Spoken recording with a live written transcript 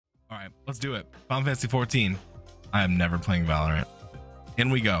All right, let's do it. Final Fantasy 14. I am never playing Valorant. In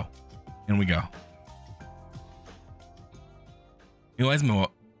we go. In we go. You guys know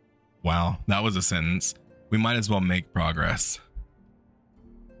what? Wow, that was a sentence. We might as well make progress.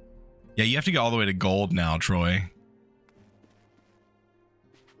 Yeah, you have to get all the way to gold now, Troy.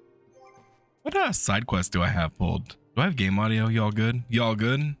 What side quest do I have pulled? Do I have game audio? Y'all good? Y'all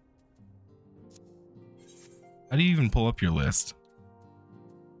good? How do you even pull up your list?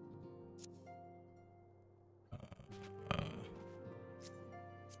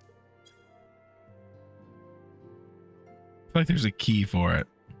 I feel like there's a key for it.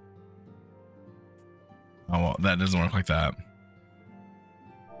 Oh, well, that doesn't work like that.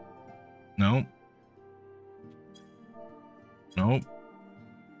 Nope. Nope.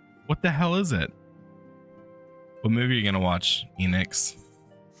 What the hell is it? What movie are you gonna watch, Enix?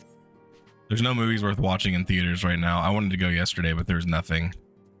 There's no movies worth watching in theaters right now. I wanted to go yesterday, but there's nothing.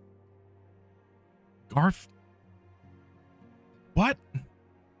 Garf? What?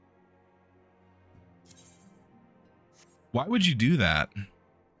 Why would you do that?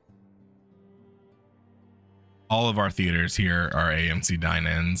 All of our theaters here are AMC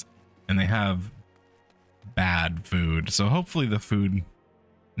dine-ins, and they have bad food. So hopefully the food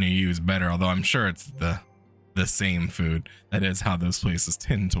near you is better, although I'm sure it's the same food. That is how those places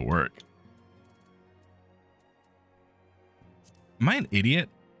tend to work. Am I an idiot?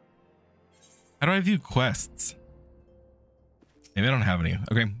 How do I view quests? Maybe I don't have any.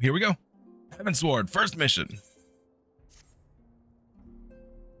 Okay, here we go. Heavensward, first mission.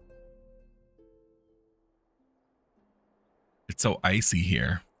 It's so icy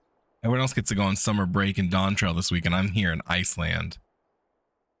here. Everyone else gets to go on summer break in Dawn Trail this week, and I'm here in Iceland.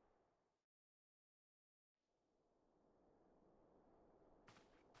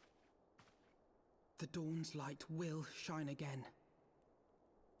 The dawn's light will shine again.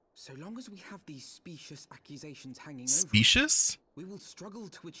 So long as we have these specious accusations hanging over us, Specious? we will struggle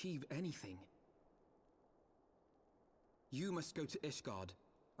to achieve anything. You must go to Ishgard,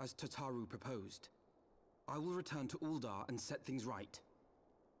 as Tataru proposed. I will return to Uldar and set things right.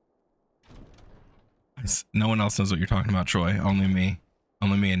 No one else knows what you're talking about, Troy. Only me.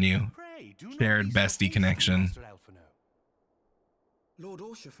 Only me and you. Shared bestie connection. Lord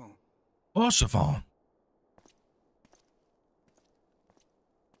Orchefon. Orchefon.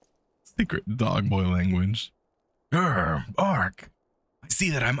 Secret dog boy language. Grr, bark. I see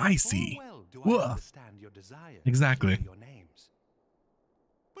that I'm icy. Woof. Exactly.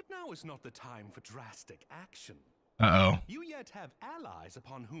 But now is not the time for drastic action. Uh-oh. You yet have allies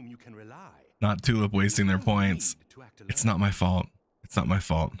upon whom you can rely. Not Tulip wasting their points. It's not my fault. It's not my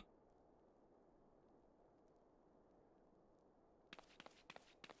fault.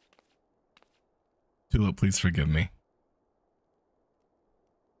 Tulip, please forgive me.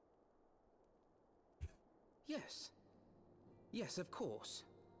 Yes. Yes, of course.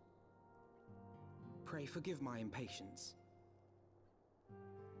 Pray forgive my impatience.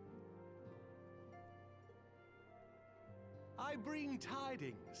 I bring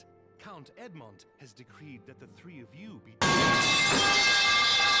tidings. Count Edmond has decreed that the three of you be...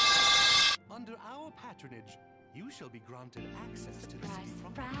 Under our patronage, you shall be granted access to the city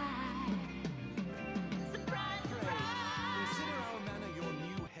from... Consider our manor your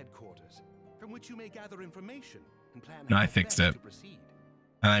new headquarters, from which you may gather information and plan No, how I fixed best it. to proceed.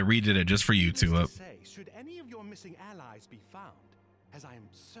 And I redid it just for you, Tulip. Should any of your missing allies be found, as I am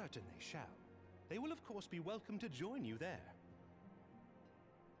certain they shall, they will of course be welcome to join you there.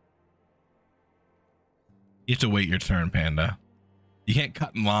 You have to wait your turn, Panda. You can't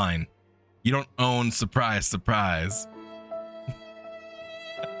cut in line. You don't own surprise, surprise.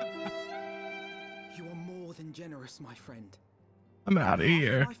 You are more than generous, my friend. I'm out of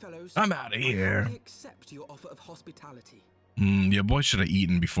here. My fellows, I'm out of here. I accept your offer of hospitality. Your boy should have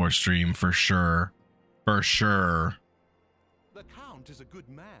eaten before stream, for sure. For sure. The Count is a good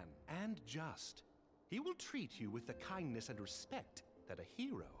man and just. He will treat you with the kindness and respect that a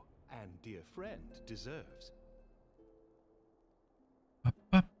hero and dear friend deserves.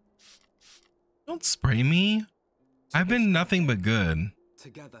 Don't spray me. I've been nothing but good.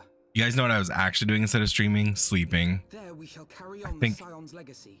 Together. You guys know what I was actually doing instead of streaming? Sleeping. There we shall carry on think- the Scion's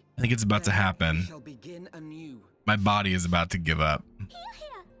legacy. I think it's about to There happen. we shall begin anew. My body is about to give up.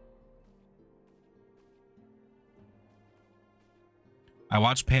 I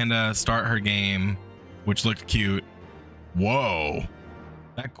watched Panda start her game, which looked cute. Whoa.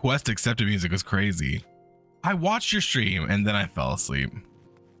 That quest accepted music was crazy. I watched your stream and then I fell asleep.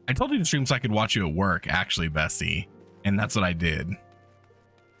 I told you to stream so I could watch you at work, actually, Bessie. And that's what I did.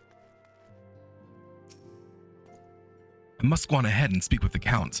 I must go on ahead and speak with the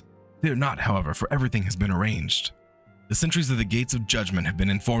Count. Fear not, however, for everything has been arranged. The sentries of the gates of judgment have been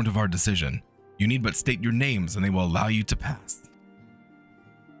informed of our decision. You need but state your names and they will allow you to pass.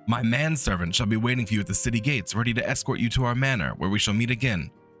 My manservant shall be waiting for you at the city gates, ready to escort you to our manor, where we shall meet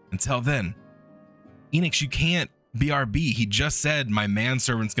again. Until then, Enix, you can't BRB. He just said my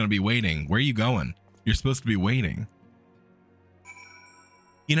manservant's going to be waiting. Where are you going? You're supposed to be waiting.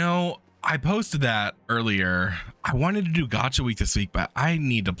 You know, I posted that earlier. I wanted to do Gacha Week this week, but I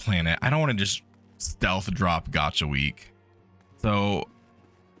need to plan it. I don't want to just stealth drop Gacha Week. So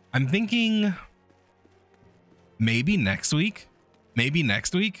I'm thinking maybe next week. Because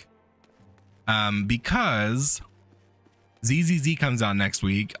ZZZ comes out next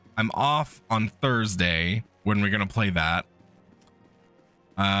week. I'm off on Thursday when we're gonna play that.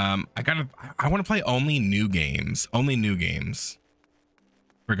 I want to play only new games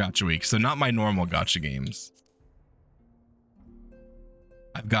for Gacha Week, so not my normal Gacha games.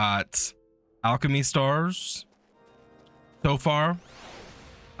 I've got Alchemy Stars so far.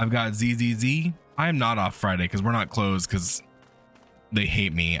 I've got ZZZ. I am not off Friday because we're not closed because they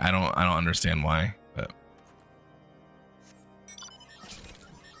hate me. I don't understand why. But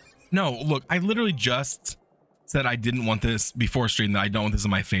no, look, I literally just said I didn't want this before stream, that I don't want this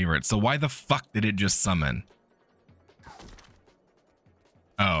in my favorite. So why the fuck did it just summon?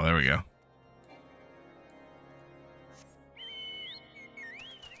 Oh, there we go.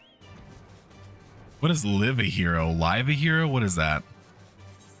 What is live a hero? Live a hero? What is that?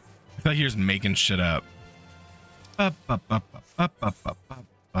 I feel like you're just making shit up. But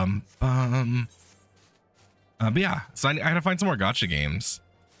yeah, so I gotta find some more gacha games.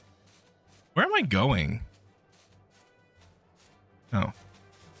 Where am I going? Oh.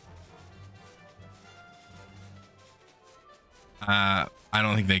 I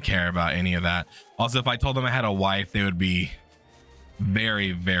don't think they care about any of that. Also, if I told them I had a wife, they would be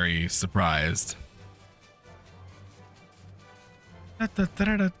very, very surprised.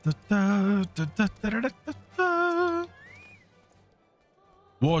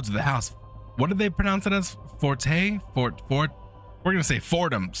 Wards of the house. What did they pronounce it as? Forte? We're gonna say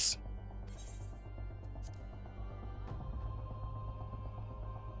Fordums.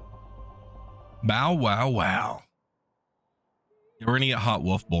 Bow wow wow. Yeah, we're gonna get Hot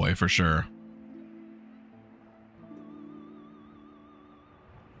Wolf Boy for sure.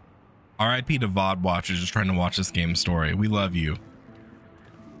 RIP to VOD watchers just trying to watch this game story. We love you.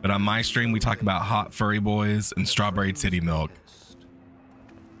 But on my stream, we talk about hot furry boys and strawberry titty milk.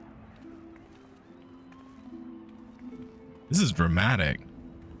 This is dramatic.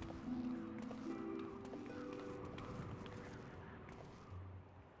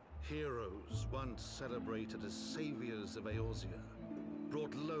 Heroes once celebrated as saviors of Eorzea,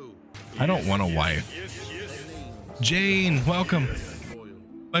 brought low. I don't want a wife. Jane, welcome.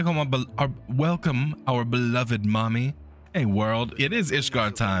 Welcome our beloved mommy. Hey world, it is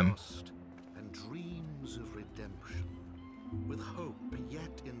Ishgard time. And dreams of redemption, with hope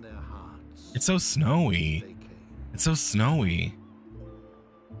yet in their hearts. It's so snowy. It's so snowy.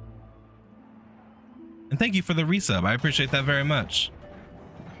 And thank you for the resub. I appreciate that very much.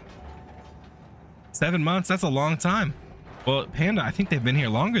 7 months, that's a long time. Well, Panda, I think they've been here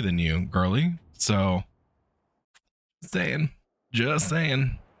longer than you, girly. So, just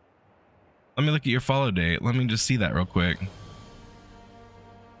saying. Let me look at your follow date. Let me just see that real quick.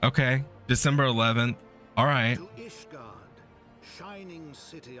 Okay, December 11th. All right. To Ishgard, shining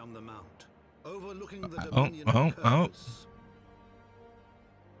city on the mount, overlooking the dominion of Curse.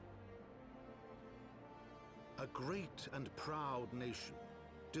 A great and proud nation,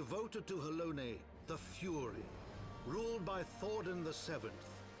 devoted to Helone, the Fury, ruled by Thordan VII,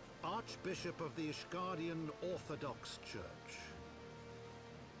 Archbishop of the Ishgardian Orthodox Church.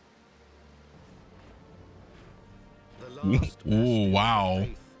 The last wow.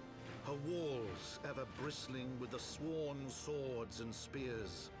 faith, her walls ever bristling with the sworn swords and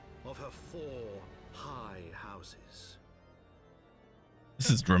spears of her 4 high houses. This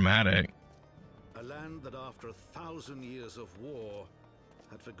is dramatic. A land that after 1,000 years of war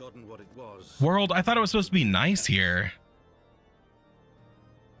had forgotten what it was. World, I thought it was supposed to be nice here.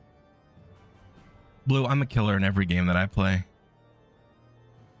 Blue, I'm a killer in every game that I play.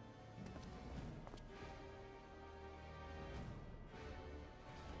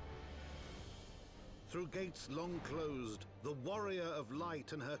 Through gates long closed, the warrior of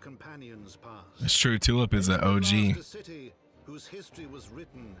light and her companions passed. It's true, Tulip is an OG. A city whose history was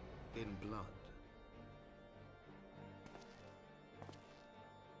written in blood.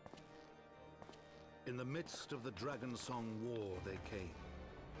 In the midst of the Dragon Song War they came.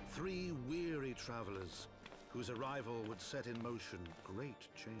 3 weary travelers, whose arrival would set in motion great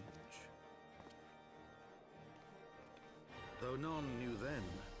change. Though none knew then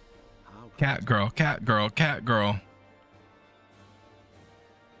how... Cat girl, cat girl, cat girl.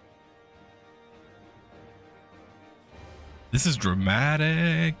 This is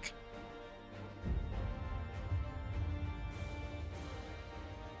dramatic.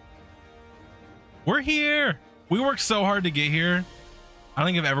 We're here. We worked so hard to get here. I don't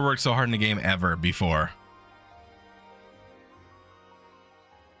think I've ever worked so hard in a game ever before.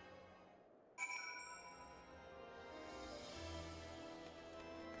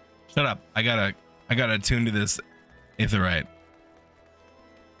 Shut up. I gotta attune to this if they're right.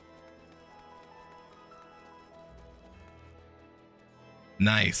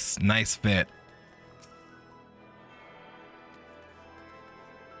 Nice fit.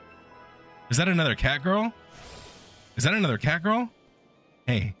 Is that another cat girl? Is that another cat girl?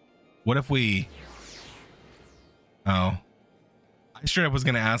 Hey, what if we... Oh. I straight up was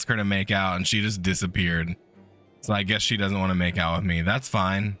gonna ask her to make out and she just disappeared. So I guess she doesn't want to make out with me. That's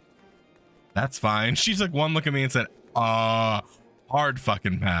fine. That's fine. She took one look at me and said, hard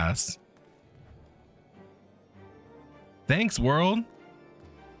fucking pass. Thanks, world.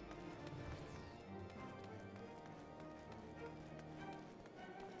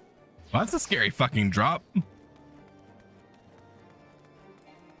 Well, that's a scary fucking drop.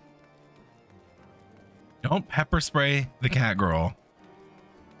 Don't pepper spray the cat girl.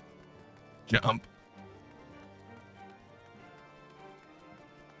 Jump.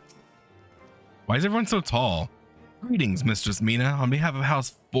 Why is everyone so tall? Greetings, Mistress Mina. On behalf of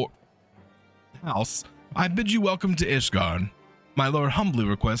House, I bid you welcome to Ishgard. My lord humbly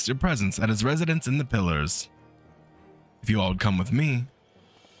requests your presence at his residence in the Pillars. If you all would come with me.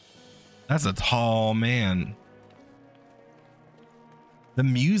 That's a tall man. The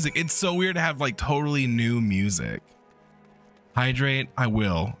music, it's so weird to have like totally new music. Hydrate, I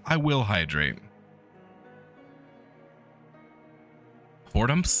will hydrate.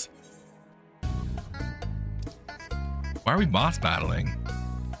 Fordums? Why are we boss battling?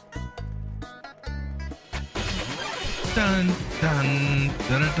 Dun dun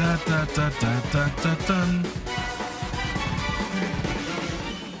da da da da da da da dun.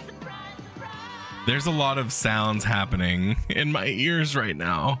 There's a lot of sounds happening in my ears right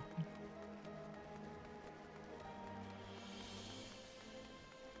now.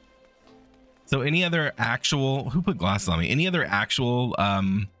 So any other actual, who put glasses on me? Any other actual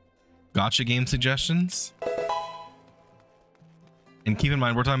gotcha game suggestions? And keep in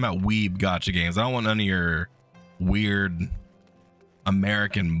mind, we're talking about weeb gotcha games. I don't want none of your weird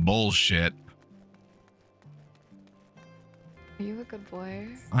American bullshit. Are you a good boy?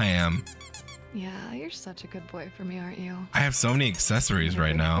 I am. Yeah, you're such a good boy for me, aren't you? I have so many accessories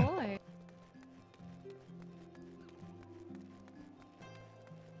right now. Boy.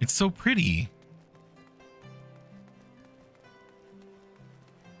 It's so pretty.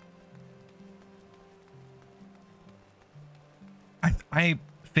 I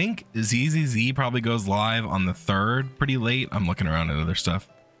think ZZZ probably goes live on the 3rd pretty late. I'm looking around at other stuff.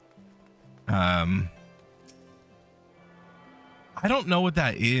 I don't know what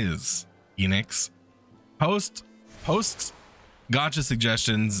that is, Enix. Post gotcha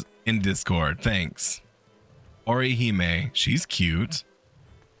suggestions in Discord. Thanks. Orihime, she's cute.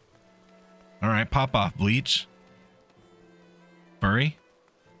 All right, pop off, Bleach. Furry,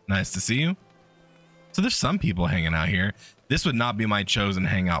 nice to see you. So there's some people hanging out here. This would not be my chosen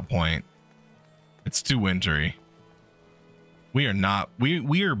hangout point. It's too wintry. We are not,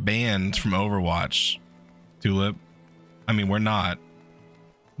 we are banned from Overwatch, Tulip. I mean, we're not,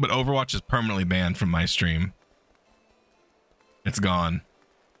 but Overwatch is permanently banned from my stream. It's gone.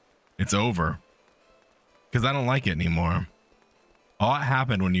 It's over. Because I don't like it anymore. A lot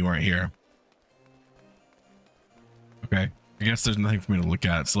happened when you weren't here. Okay, I guess there's nothing for me to look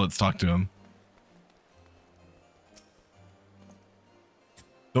at, so let's talk to him.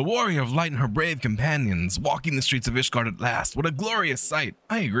 The warrior of light and her brave companions, walking the streets of Ishgard at last. What a glorious sight.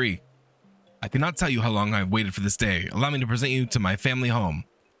 I agree. I cannot tell you how long I've waited for this day. Allow me to present you to my family home.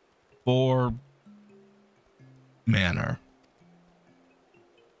 For Manor.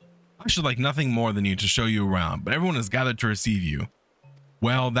 I should like nothing more than you to show you around, but everyone has gathered to receive you.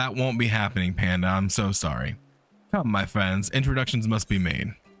 Well, that won't be happening, Panda. I'm so sorry. Come, my friends. Introductions must be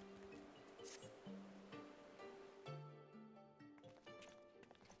made.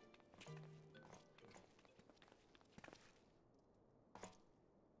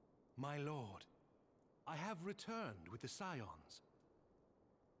 My lord, I have returned with the Scions.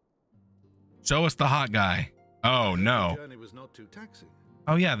 Show us the hot guy. Oh no. The journey was not too taxing.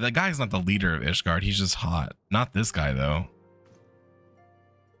 Oh yeah, the guy's not the leader of Ishgard. He's just hot. Not this guy though.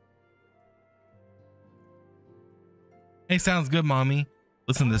 Hey, sounds good, mommy.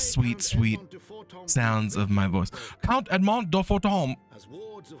 Listen to the sweet, sweet sounds of my voice. Count Edmond de Fortom. As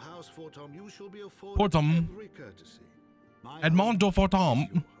wards of House Fortom, you shall be afforded Fortom. every courtesy. Edmond de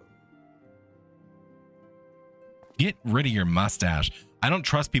Fortom. Get rid of your mustache. I don't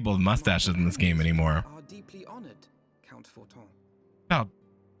trust people with mustaches in this game anymore. Are deeply honored, Count Forton.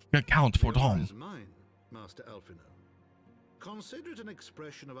 Count Fortom. Is mine, Master Alfino. Consider it an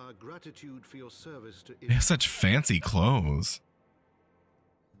expression of our gratitude for your service to They have such fancy clothes.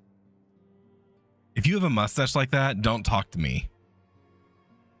 If you have a mustache like that, don't talk to me.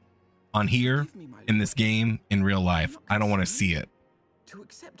 On here, in this game, in real life, I don't want to see it. To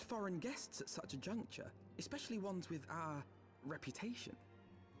accept foreign guests at such a juncture, especially ones with our reputation.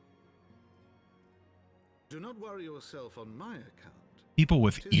 Do not worry yourself on my account. People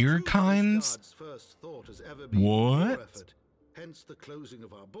with ear kinds? First thought has ever been What? effort, hence the closing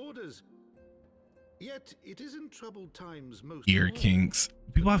of our borders. Yet it is in troubled times most Ear of all kinks.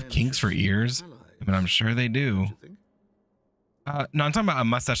 People have men kinks should for seek ears? allies. I mean, I'm sure they do. Don't you think? No, I'm talking about a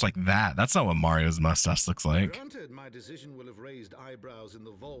mustache like that. That's not what Mario's mustache looks like. Granted, my decision will have raised eyebrows in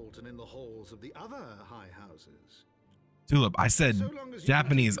the vault and in the halls of the other high houses. Tulip, I said So long as you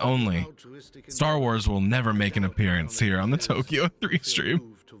Japanese continue to be only. altruistic in Star your Wars will never make an appearance here on the Tokyothree stream.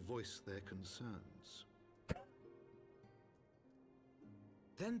 moved to voice their concerns.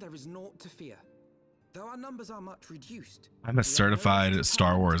 Then there is naught to fear. Though our numbers are much reduced. I'm a certified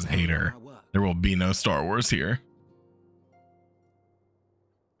Star Wars hater. There will be no Star Wars here.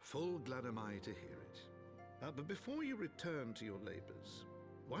 Full glad am I to hear it. But before you return to your labors,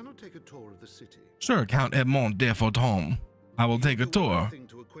 why not take a tour of the city? Sure, Count Edmond de Fortom. I will take a It will be tour. one thing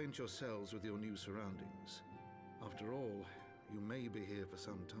to acquaint yourselves with your new surroundings. After all, you may be here for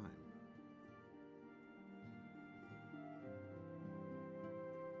some time.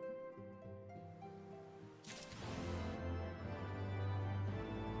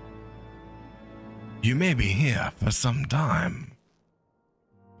 You may be here for some time.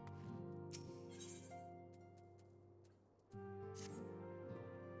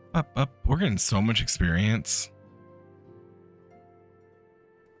 Up. We're getting so much experience.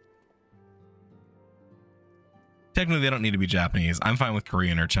 Technically, they don't need to be Japanese. I'm fine with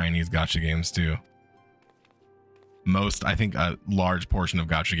Korean or Chinese gacha games too. I think a large portion of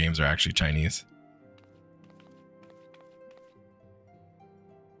gacha games are actually Chinese.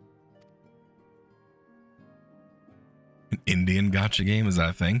 An Indian gacha game, is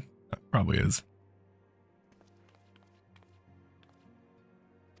that a thing? Probably is.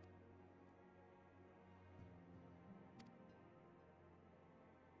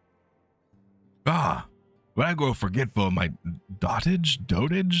 But I grow forgetful of my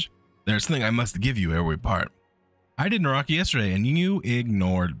dotage? There's something I must give you ere we part. I did Naraki yesterday and you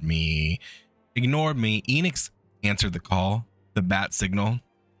ignored me. Enix answered the call, the bat signal.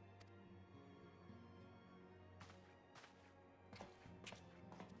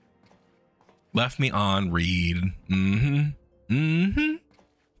 Left me on read. Enix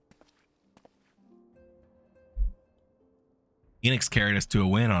carried us to a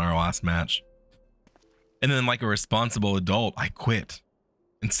win on our last match. And then, like a responsible adult, I quit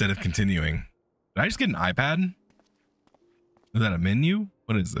instead of continuing. Did I just get an iPad? Is that a menu?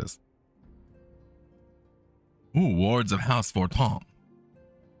 What is this? Ooh, wards of House Fortom.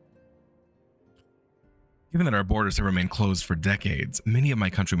 Given that our borders have remained closed for decades, many of my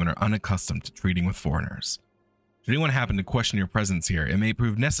countrymen are unaccustomed to treating with foreigners. Should anyone happen to question your presence here, it may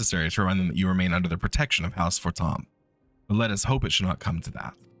prove necessary to remind them that you remain under the protection of House Fortom. But let us hope it should not come to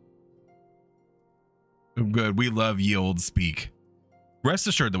that. Good, we love ye old speak. Rest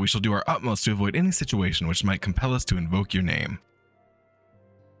assured that we shall do our utmost to avoid any situation which might compel us to invoke your name.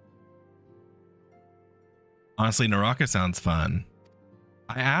 Honestly, Naraka sounds fun.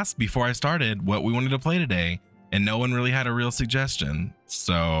 I asked before I started what we wanted to play today, and no one really had a real suggestion,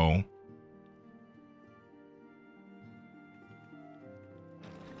 so...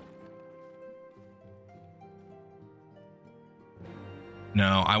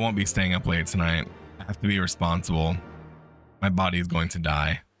 No, I won't be staying up late tonight. I have to be responsible. My body is going to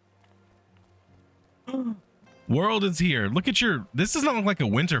die. World is here. Look at your... This does not look like a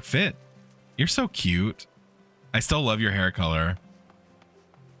winter fit. You're so cute. I still love your hair color.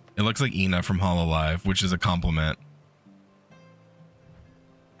 It looks like Ina from Hololive, which is a compliment.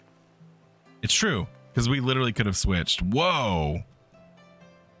 It's true, because we literally could have switched. Whoa.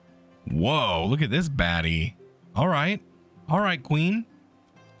 Whoa, look at this baddie. All right. All right, queen.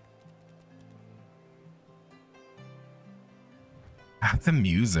 At the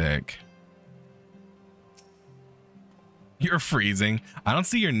music. You're freezing. I don't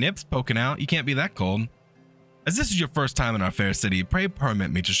see your nips poking out. You can't be that cold. As this is your first time in our fair city, pray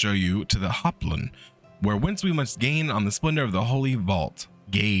permit me to show you to the Hoplin, where whence we must gain on the splendor of the holy vault.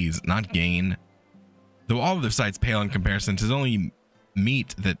 Gaze, not gain. Though all other sights pale in comparison, 'tis only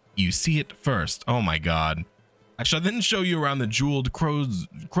meet that you see it first. Oh my god. I shall then show you around the jeweled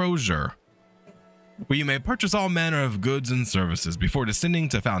crozier, where you may purchase all manner of goods and services before descending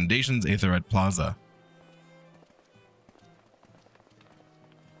to Foundation's Aethered Plaza.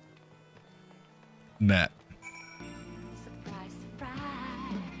 Bet.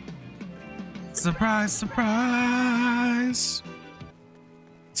 Surprise, surprise.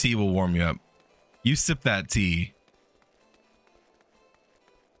 Tea will warm you up. You sip that tea.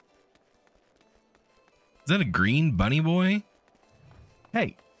 Is that a green bunny boy?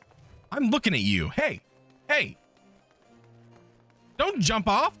 Hey, I'm looking at you. Hey, hey. Don't jump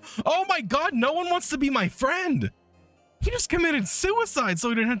off. Oh my God, no one wants to be my friend. He just committed suicide so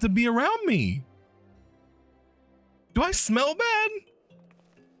he didn't have to be around me. Do I smell bad?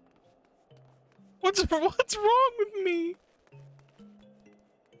 What's wrong with me?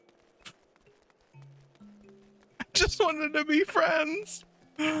 I just wanted to be friends.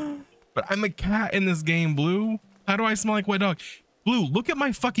 But I'm a cat in this game, Blue. How do I smell like wet dog? Blue, look at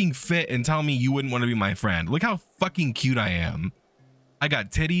my fucking fit and tell me you wouldn't want to be my friend. Look how fucking cute I am. I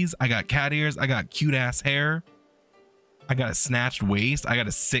got titties, I got cat ears, I got cute ass hair. I got a snatched waist, I got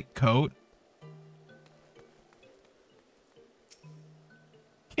a sick coat.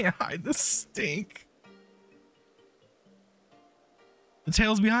 Can't hide the stink. The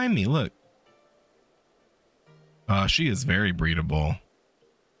tail's behind me, look. She is very breedable.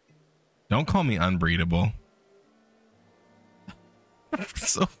 Don't call me unbreedable.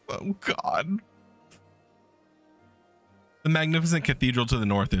 So, oh God. The magnificent cathedral to the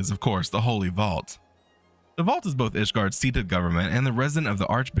north is, of course, the Holy Vault. The vault is both Ishgard's seated government and the residence of the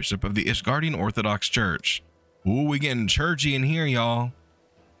Archbishop of the Ishgardian Orthodox Church. Ooh, we getting churchy in here, y'all.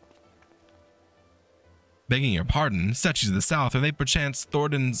 Begging your pardon, statues of the south, are they perchance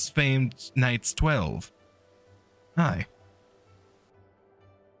Thornton's famed Knights 12? Hi.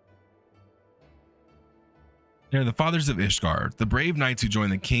 They're the fathers of Ishgard, the brave knights who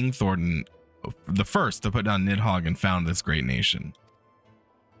joined the King Thornton, the first to put down Nidhogg and found this great nation.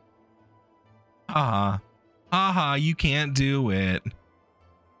 Haha, haha, you can't do it.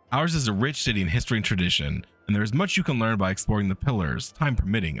 Ours is a rich city in history and tradition, and there is much you can learn by exploring the pillars, time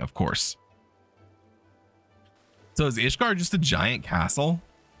permitting, of course. So is Ishgard just a giant castle?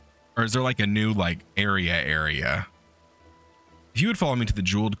 Or is there like a new area? If you would follow me to the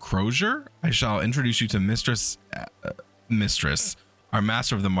jeweled crozier, I shall introduce you to Mistress, our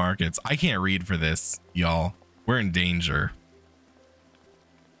master of the markets. I can't read for this, y'all. We're in danger.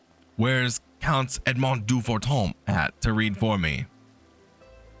 Where's Count Edmond du Forton at to read for me?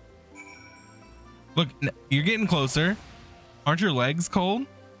 Look, you're getting closer. Aren't your legs cold?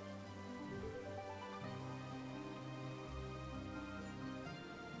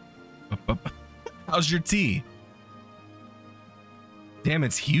 How's your tea? Damn,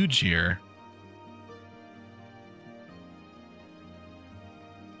 it's huge here.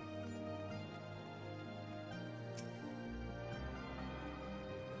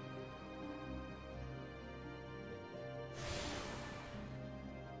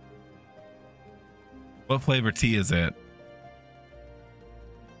 What flavor tea is it?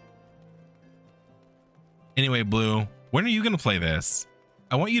 Anyway, Blue, when are you going to play this?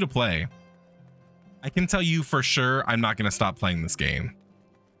 I want you to play. I can tell you for sure I'm not going to stop playing this game.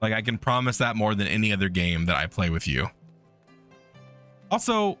 Like, I can promise that more than any other game that I play with you.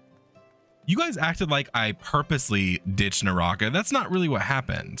 Also, you guys acted like I purposely ditched Naraka. That's not really what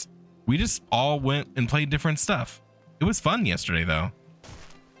happened. We just all went and played different stuff. It was fun yesterday, though.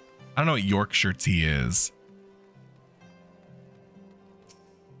 I don't know what Yorkshire tea is.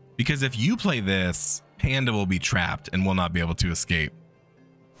 Because if you play this, Panda will be trapped and will not be able to escape.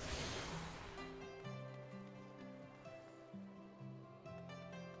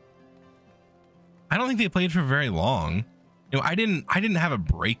 I don't think they played for very long. You know, I didn't have a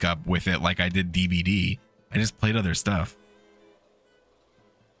breakup with it like I did DVD. I just played other stuff.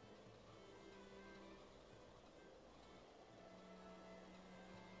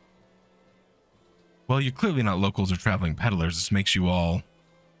 Well, you're clearly not locals or traveling peddlers. This makes you all...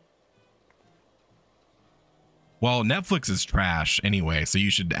 Well, Netflix is trash anyway, so you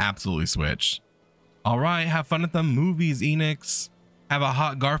should absolutely switch. All right, have fun at the movies, Enix. Have a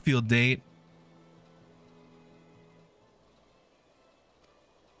hot Garfield date.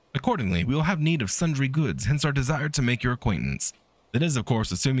 Accordingly, we will have need of sundry goods, hence our desire to make your acquaintance. That is, of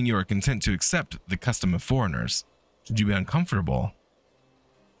course, assuming you are content to accept the custom of foreigners. Should you be uncomfortable?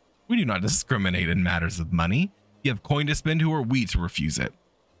 We do not discriminate in matters of money. You have coin to spend, who are we to refuse it?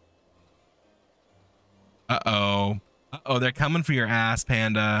 Uh-oh. Uh-oh, they're coming for your ass,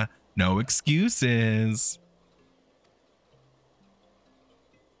 Panda. No excuses.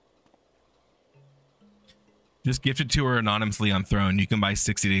 Just gift it to her anonymously on Throne. You can buy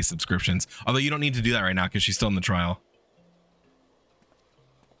 60-day subscriptions. Although you don't need to do that right now because she's still in the trial.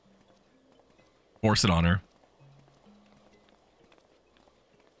 Force it on her.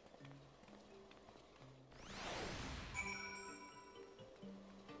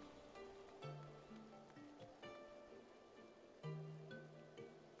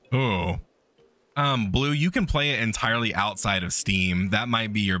 Oh. Blue, you can play it entirely outside of Steam. That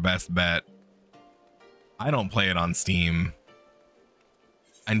might be your best bet. I don't play it on Steam.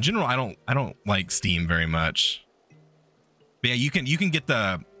 In general, I don't like Steam very much. But yeah, you can get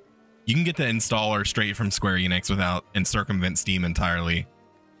the installer straight from Square Enix without and circumvent Steam entirely.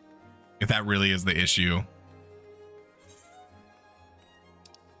 If that really is the issue.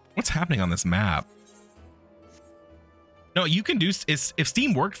 What's happening on this map? No, you can do if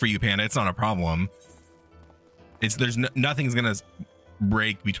Steam worked for you, Panda, it's not a problem. Nothing's gonna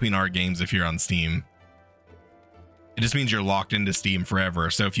break between our games if you're on Steam. It just means you're locked into Steam forever.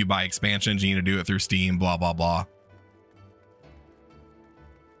 So if you buy expansions, you need to do it through Steam, blah, blah, blah.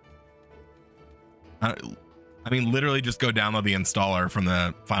 I mean, literally just go download the installer from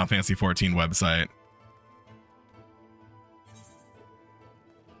the Final Fantasy XIV website.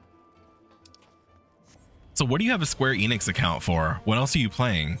 So what do you have a Square Enix account for? What else are you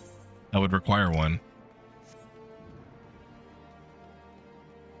playing that would require one?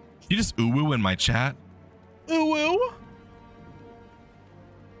 You just ooh-woo in my chat? Ooh-woo?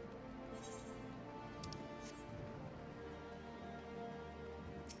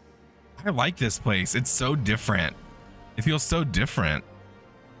 I like this place. It's so different. It feels so different.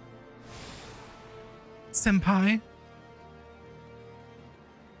 Senpai?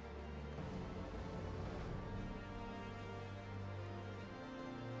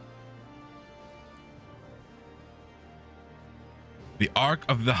 The Ark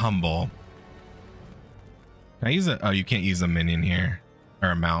of the Humble. Can I use a, oh, you can't use a minion here or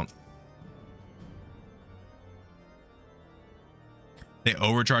a mount. They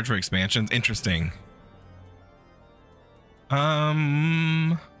overcharge for expansions. Interesting.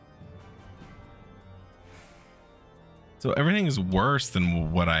 So everything is worse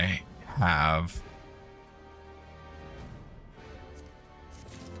than what I have.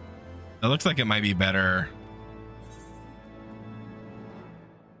 It looks like it might be better.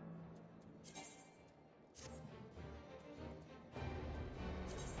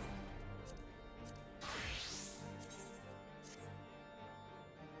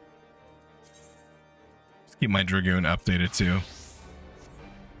 Keep my Dragoon updated too.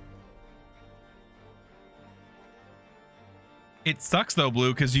 It sucks though,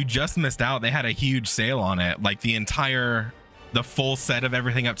 Blue, because you just missed out. They had a huge sale on it. Like the full set of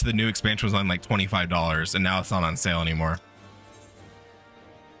everything up to the new expansion was on like $25, and now it's not on sale anymore.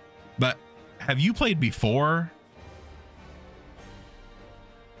 But have you played before?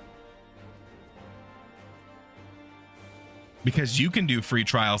 Because you can do free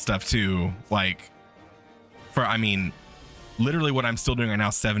trial stuff too, like I mean, literally what I'm still doing right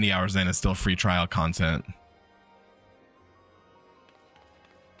now, 70 hours in, is still free trial content.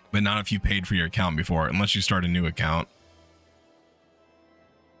 But not if you paid for your account before, unless you start a new account.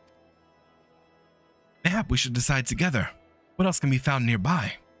 Mayhap we should decide together. What else can be found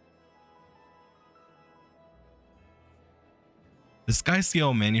nearby? The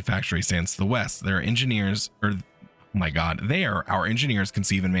Skyscale Manufactory stands to the west. There are engineers, oh my god, there our engineers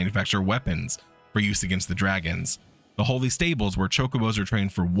conceive and manufacture weapons for use against the dragons. The holy stables where chocobos are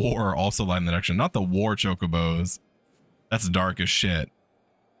trained for war also lie in the direction. Not the war chocobos. That's dark as shit.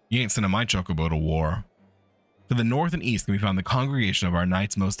 You ain't sending my chocobo to war. To the north and east can be found the congregation of our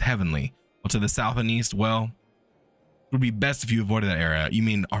knights most heavenly. While to the south and east, well, it would be best if you avoided that area. You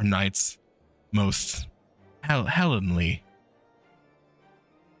mean our knights most heavenly.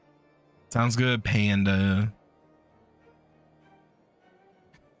 Sounds good, Panda.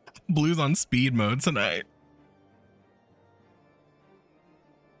 Blue's on speed mode tonight.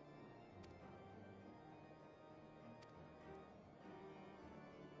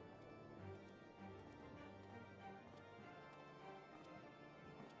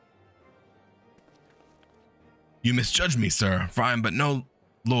 You misjudge me, sir, for I am but no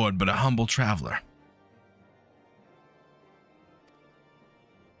lord, but a humble traveler.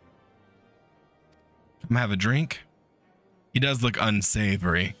 Come have a drink? He does look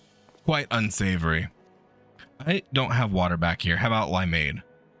unsavory, quite unsavory. I don't have water back here. How about limeade,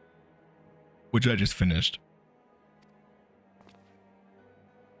 which I just finished?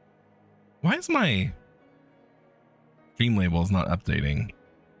 Why is my stream labels not updating?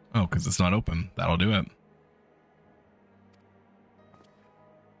 Oh, because it's not open. That'll do it.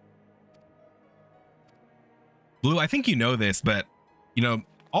 Blue, I think you know this, but you know,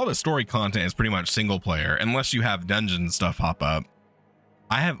 all the story content is pretty much single player unless you have dungeon stuff pop up.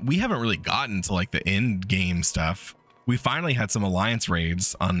 We haven't really gotten to like the end game stuff. We finally had some alliance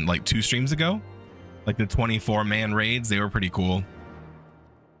raids on like 2 streams ago, like the 24-man raids. They were pretty cool.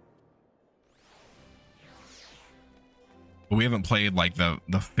 But we haven't played like the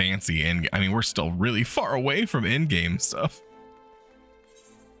fancy end. I mean, we're still really far away from end game stuff.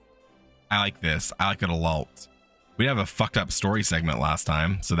 I like this. I like it a lot. We have a fucked up story segment last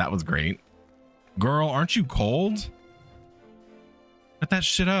time, so that was great. Girl, aren't you cold? Put that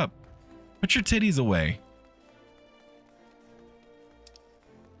shit up. Put your titties away.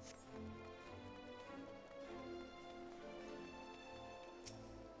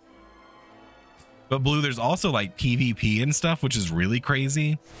 But Blue, there's also like PvP and stuff, which is really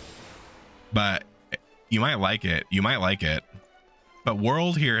crazy. But you might like it. You might like it. But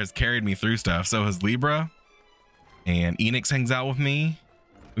World here has carried me through stuff. So has Libra. And Enix hangs out with me.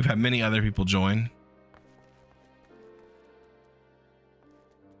 We've had many other people join.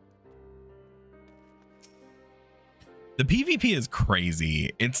 The PvP is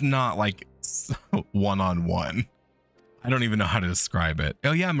crazy. It's not like one-on-one. I don't even know how to describe it.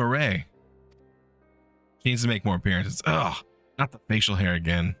 Oh yeah, Murray. She needs to make more appearances. Ugh, not the facial hair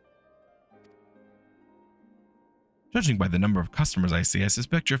again. Judging by the number of customers I see, I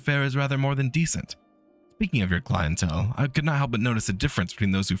suspect your fare is rather more than decent. Speaking of your clientele, I could not help but notice a difference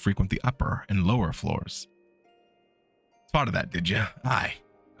between those who frequent the upper and lower floors. Spotted that, did you? Aye.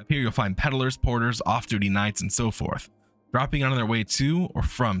 Up here you'll find peddlers, porters, off-duty knights, and so forth, dropping on their way to or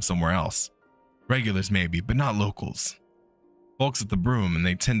from somewhere else. Regulars maybe, but not locals. Folks at the Broom, and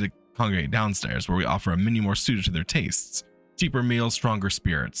they tend to congregate downstairs, where we offer a menu more suited to their tastes. Cheaper meals, stronger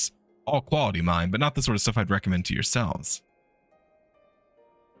spirits. All quality, mind, but not the sort of stuff I'd recommend to yourselves.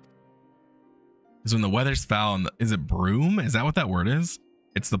 Is when the weather's foul and is it broom? Is that what that word is?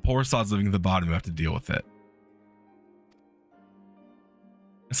 It's the poor sods living at the bottom who have to deal with it.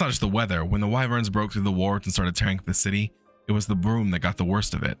 It's not just the weather. When the wyverns broke through the wards and started tearing up the city, it was the broom that got the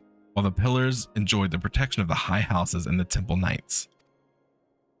worst of it, while the pillars enjoyed the protection of the high houses and the temple knights.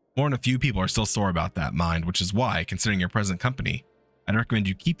 More than a few people are still sore about that, mind, which is why, considering your present company, I'd recommend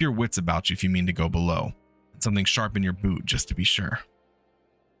you keep your wits about you if you mean to go below, and something sharp in your boot just to be sure.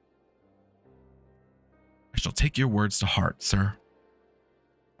 I shall take your words to heart, sir.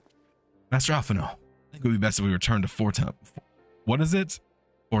 Master Alphino, I think it would be best if we return to what is it?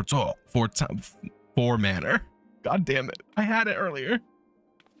 Four Manor. God damn it. I had it earlier.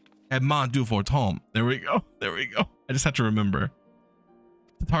 Edmond du Forton. There we go. There we go. I just have to remember.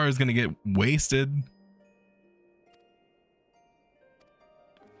 Tatara is going to get wasted.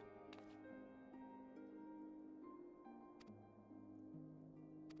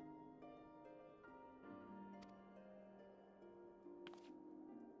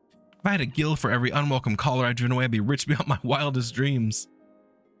 If I had a guild for every unwelcome caller I'd driven away, I'd be rich beyond my wildest dreams.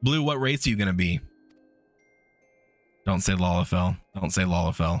 Blue, what race are you going to be? Don't say Lalafell. Don't say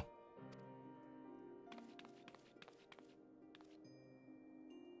Lalafell.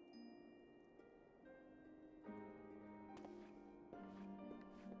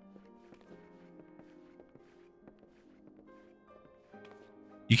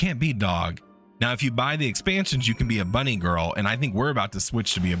 You can't be dog. Now, if you buy the expansions, you can be a bunny girl, and I think we're about to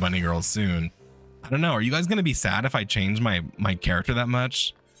switch to be a bunny girl soon. I don't know. Are you guys going to be sad if I change my character that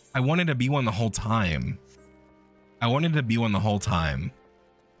much? I wanted to be one the whole time. I wanted to be one the whole time.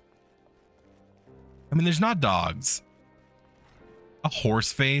 I mean, there's not dogs. A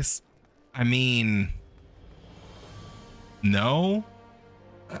horse face? I mean, no.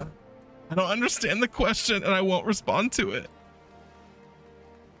 I don't understand the question, and I won't respond to it.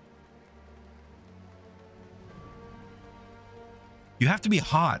 You have to be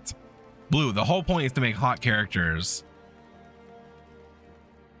hot. Blue, the whole point is to make hot characters.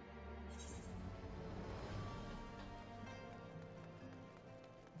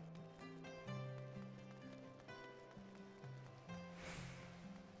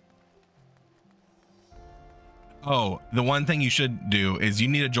 Oh, the one thing you should do is you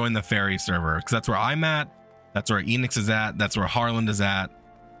need to join the fairy server, because that's where I'm at. That's where Enix is at. That's where Harland is at.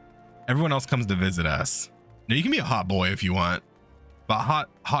 Everyone else comes to visit us. Now, you can be a hot boy if you want. But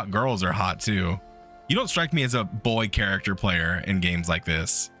hot girls are hot too. You don't strike me as a boy character player in games like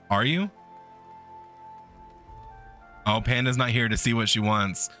this, are you? Oh, Panda's not here to see what she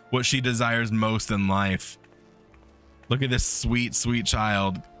wants, what she desires most in life. Look at this sweet, sweet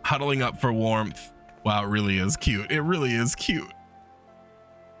child huddling up for warmth. Wow, it really is cute. It really is cute.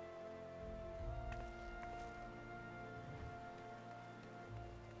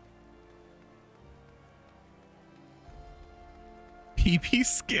 PP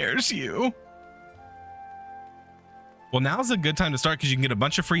scares you. Well, now's a good time to start because you can get a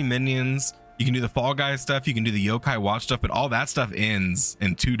bunch of free minions. You can do the Fall Guys stuff. You can do the Yokai Watch stuff, but all that stuff ends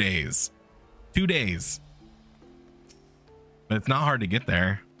in 2 days. 2 days. But it's not hard to get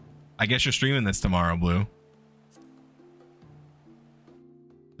there. I guess you're streaming this tomorrow, Blue.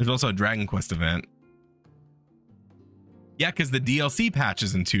 There's also a Dragon Quest event. Yeah, because the DLC patch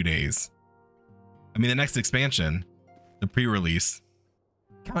is in 2 days. I mean, the next expansion, the pre-release.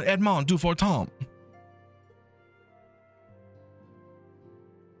 Count Edmond du Fortemps.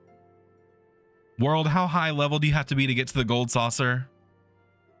 World, how high level do you have to be to get to the gold saucer?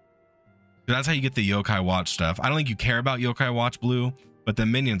 That's how you get the Yokai Watch stuff. I don't think you care about Yokai Watch, Blue, but the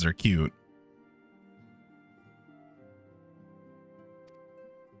minions are cute.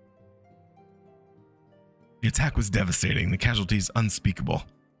 The attack was devastating, the casualties unspeakable.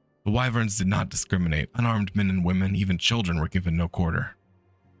 The wyverns did not discriminate. Unarmed men and women, even children, were given no quarter.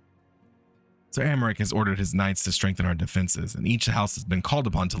 Sir Amaric has ordered his knights to strengthen our defenses, and each house has been called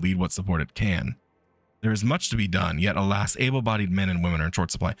upon to lead what support it can. There is much to be done, yet alas, able-bodied men and women are in short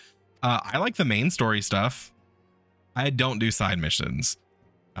supply. I like the main story stuff. I don't do side missions,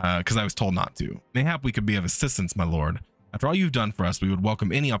 because I was told not to. Mayhap we could be of assistance, my lord. After all you've done for us, we would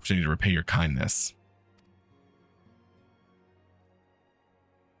welcome any opportunity to repay your kindness.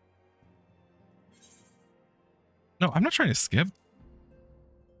 No, I'm not trying to skip.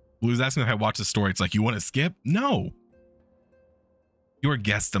 Blue's asking if I watch the story. It's like, you want to skip? No. You are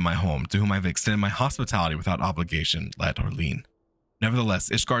guests in my home, to whom I've extended my hospitality without obligation, let or lien. Nevertheless,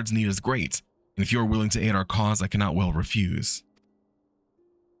 Ishgard's need is great, and if you are willing to aid our cause, I cannot well refuse.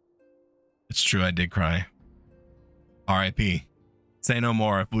 It's true, I did cry. R.I.P. Say no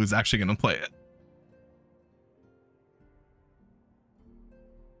more if Blue's actually going to play it.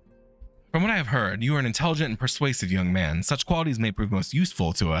 From what I have heard, you are an intelligent and persuasive young man. Such qualities may prove most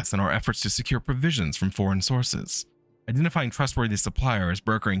useful to us in our efforts to secure provisions from foreign sources, identifying trustworthy suppliers,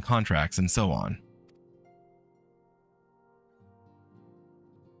 brokering contracts, and so on.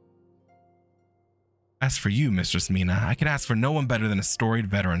 As for you, Mistress Mina, I could ask for no one better than a storied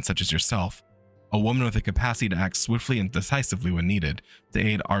veteran such as yourself, a woman with the capacity to act swiftly and decisively when needed, to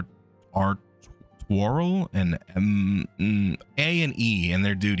aid our Twarl and A and E in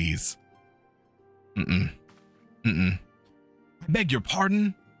their duties. I beg your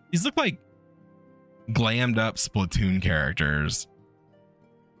pardon? These look like glammed up Splatoon characters.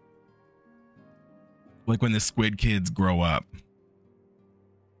 Like when the Squid Kids grow up.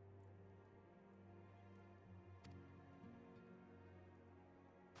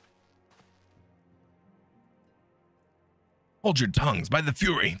 Hold your tongues. By the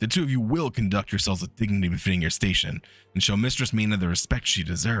Fury, the two of you will conduct yourselves with dignity befitting your station, and show Mistress Mina the respect she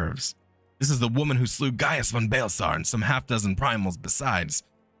deserves. This is the woman who slew Gaius von Baelsar and some half-dozen primals besides.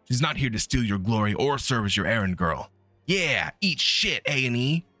 She's not here to steal your glory or serve as your errand girl. Yeah, eat shit,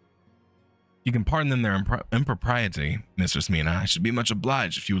 A&E. You can pardon them their impropriety, Mistress Mina. I should be much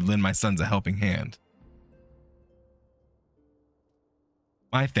obliged if you would lend my sons a helping hand.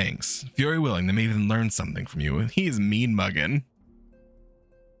 My thanks. Fury willing, they may even learn something from you. He is mean mugging.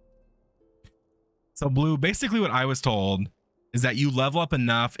 So Blue, basically what I was told is that you level up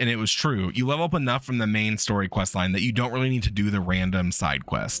enough, and it was true. You level up enough from the main story quest line that you don't really need to do the random side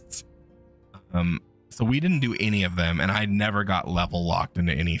quests. So we didn't do any of them, and I never got level locked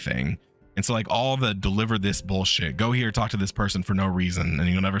into anything. And so like all the deliver this bullshit, go here, talk to this person for no reason, and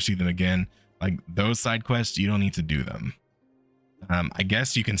you'll never see them again. Like those side quests, you don't need to do them. I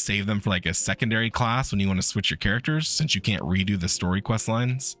guess you can save them for like a secondary class when you want to switch your characters, since you can't redo the story quest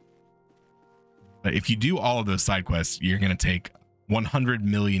lines. But if you do all of those side quests, you're going to take 100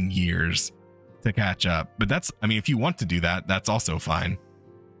 million years to catch up. But that's, I mean, if you want to do that, that's also fine.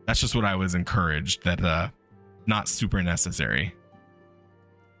 That's just what I was encouraged, that not super necessary.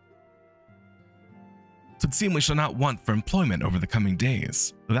 So it seems we shall not want for employment over the coming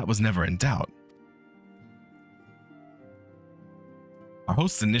days, though that was never in doubt. Our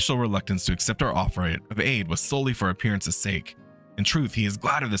host's initial reluctance to accept our offer of aid was solely for appearance's sake. In truth, he is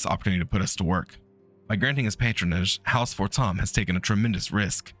glad of this opportunity to put us to work. By granting his patronage, House Fortemps has taken a tremendous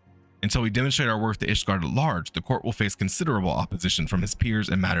risk. Until we demonstrate our worth to Ishgard at large, the court will face considerable opposition from his peers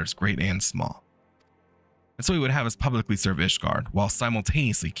in matters great and small. and so he would have us publicly serve Ishgard while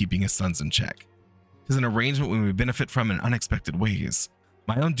simultaneously keeping his sons in check. It is an arrangement we may benefit from in unexpected ways.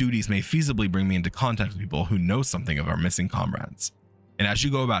 My own duties may feasibly bring me into contact with people who know something of our missing comrades. And as you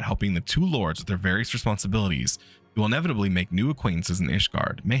go about helping the two lords with their various responsibilities, you will inevitably make new acquaintances in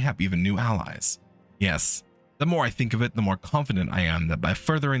Ishgard, mayhap even new allies. Yes, the more I think of it, the more confident I am that by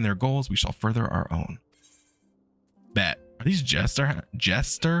furthering their goals, we shall further our own. Bet. Are these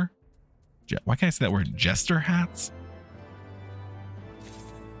jester? Why can't I say that word? Jester hats?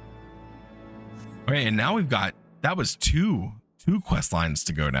 Okay, and now we've got, that was two quest lines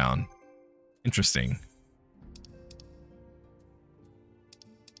to go down. Interesting.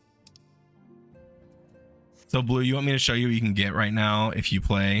 So Blue, you want me to show you what you can get right now if you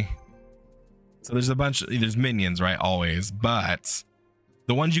play? So there's minions, right? Always, but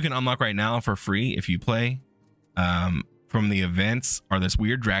the ones you can unlock right now for free if you play from the events are this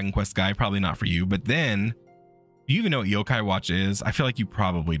weird Dragon Quest guy, probably not for you. But then, do you even know what Yokai Watch is? I feel like you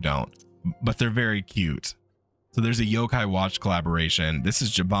probably don't, but they're very cute. So there's a Yokai Watch collaboration. This is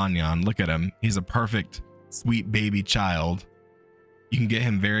Jibanyan. Look at him. He's a perfect, sweet baby child. You can get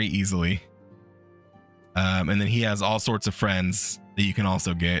him very easily. And then he has all sorts of friends that you can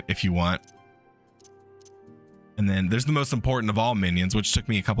also get if you want. And then there's the most important of all minions, which took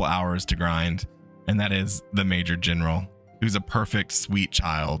me a couple hours to grind. And that is the Major General, who's a perfect, sweet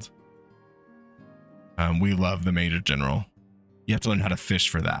child. We love the Major General. You have to learn how to fish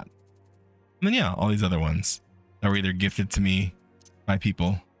for that. And then, yeah, all these other ones that were either gifted to me by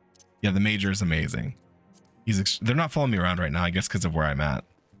people. Yeah, the Major is amazing. They're not following me around right now, I guess, because of where I'm at.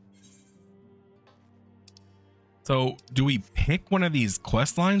 So do we pick one of these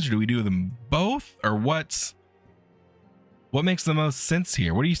quest lines, or do we do them both, or what makes the most sense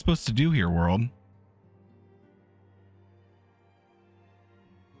here? What are you supposed to do here, world?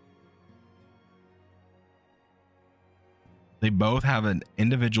 They both have an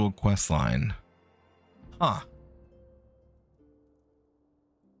individual quest line. Huh.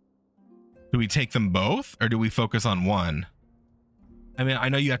 Do we take them both, or do we focus on one? I mean, I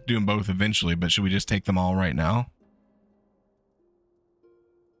know you have to do them both eventually, but should we just take them all right now?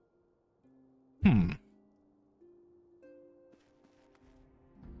 When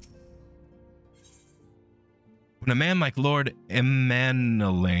a man like Lord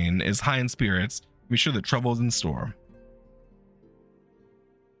Emmanelane is high in spirits, be sure that trouble is in store.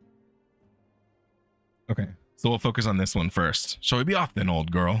 Okay, so we'll focus on this one first. Shall we be off then,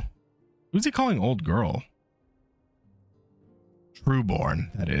 old girl? Who's he calling old girl?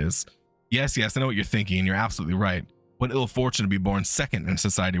 Trueborn, that is. Yes, I know what you're thinking, and you're absolutely right. What ill fortune to be born second in a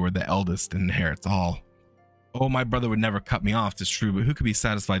society where the eldest inherits all. Oh, my brother would never cut me off, 'tis true, but who could be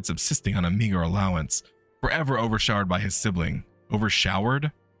satisfied subsisting on a meager allowance? Forever overshadowed by his sibling.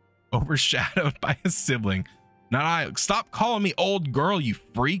 Overshadowed by his sibling. Not I. Stop calling me old girl, you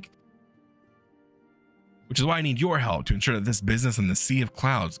freak. Which is why I need your help to ensure that this business in the sea of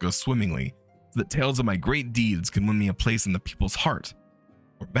clouds goes swimmingly, so that tales of my great deeds can win me a place in the people's heart.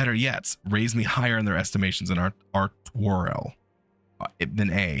 Or better yet, raise me higher in their estimations in our Artworel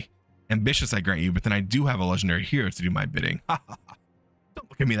than A. Ambitious, I grant you, but then I do have a legendary hero to do my bidding. Ha ha ha. Don't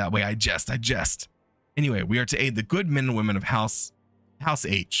look at me that way. I jest. Anyway, we are to aid the good men and women of House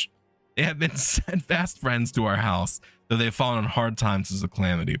H. They have been steadfast friends to our house, though they have fallen on hard times as a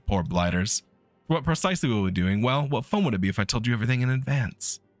calamity. Poor blighters. What precisely were we doing? Well, what fun would it be if I told you everything in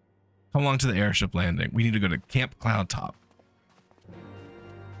advance? Come along to the airship landing. We need to go to Camp Cloudtop.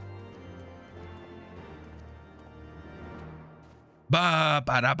 Ba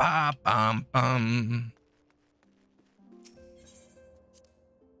ba da ba bum bum.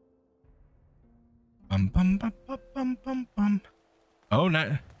 Bum bum bum bum bum bum. Oh,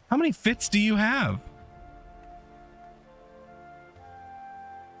 no. How many fits do you have?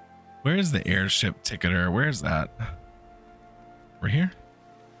 Where's the airship ticketer? Where's that? We're here?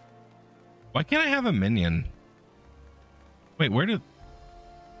 Why can't I have a minion? Wait, do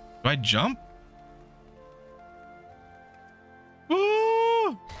I jump?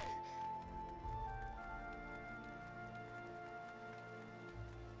 Ooh!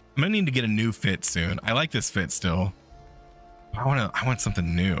 I'm gonna need to get a new fit soon. I like this fit still. I want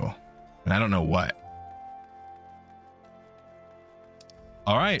something new, and I don't know what.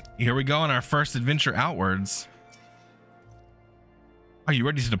 All right, here we go on our first adventure outwards. Are you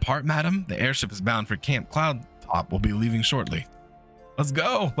ready to depart, madam? The airship is bound for Camp Cloudtop. We'll be leaving shortly. Let's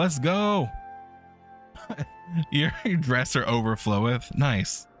go. Let's go. Your dresser overfloweth.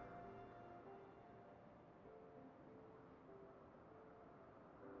 Nice.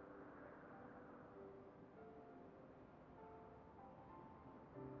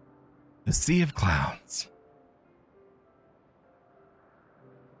 The Sea of Clouds.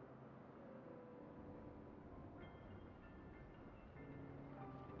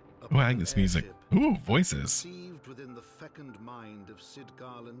 Oh, I like this music. Ooh, voices. Conceived within the fecund mind of Sid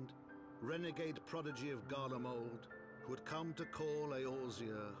Garland, renegade prodigy of Garlemald, who had come to call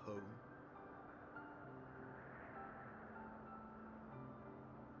Eorzea home.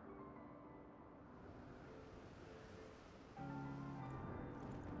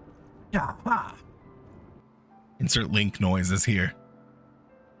 Yeah. Insert link noises here.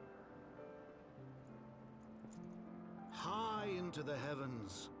 High into the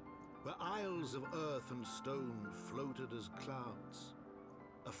heavens, where isles of earth and stone floated as clouds,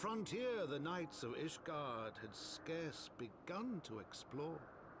 a frontier the knights of Ishgard had scarce begun to explore.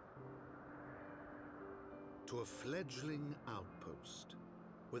 To a fledgling outpost,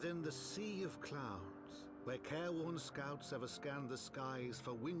 within the sea of clouds, where careworn scouts ever scanned the skies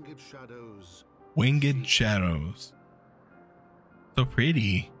for winged shadows. Winged shadows. So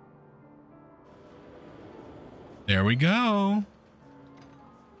pretty. There we go.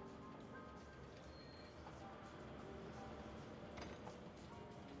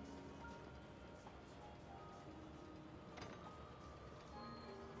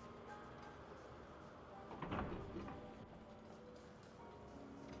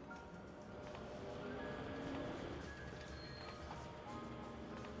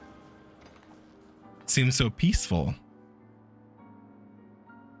 Seems so peaceful.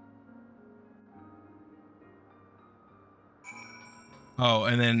 Oh,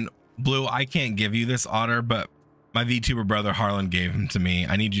 and then Blue, I can't give you this otter, but my VTuber brother Harlan gave him to me.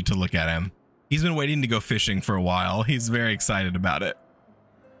 I need you to look at him. He's been waiting to go fishing for a while. He's very excited about it.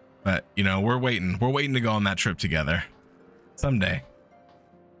 But, you know, we're waiting. We're waiting to go on that trip together. Someday.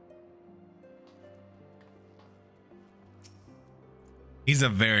 He's a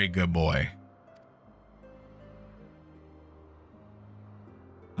very good boy.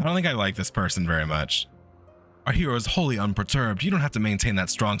 I don't think I like this person very much. Our hero is wholly unperturbed. You don't have to maintain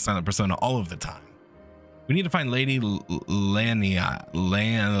that strong silent persona all of the time. We need to find Lady Laniite.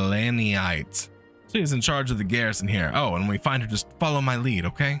 She is in charge of the garrison here. Oh, and when we find her, just follow my lead,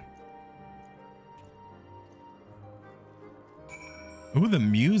 okay? Ooh, the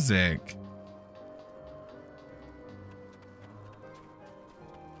music.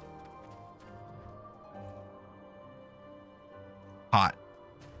 Hot.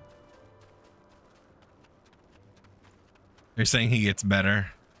 You're saying he gets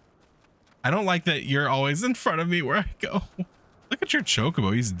better. I don't like that you're always in front of me where I go. Look at your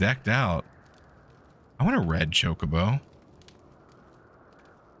chocobo. He's decked out. I want a red chocobo.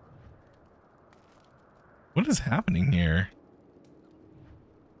 What is happening here?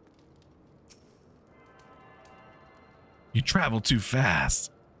 You travel too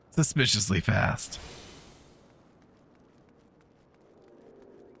fast. Suspiciously fast.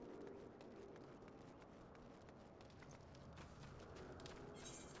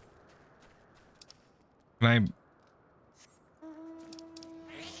 Can I?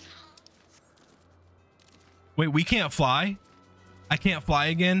 Wait, we can't fly? I can't fly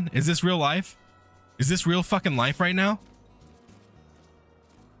again? Is this real life? Is this real fucking life right now?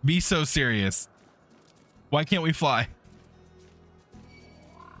 Be so serious. Why can't we fly?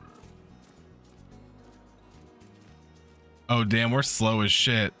 Oh, damn, we're slow as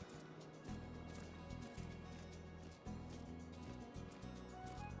shit.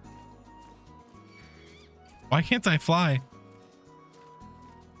 Why can't I fly?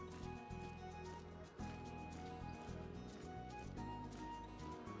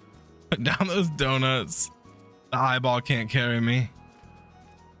 Put down those donuts. The eyeball can't carry me.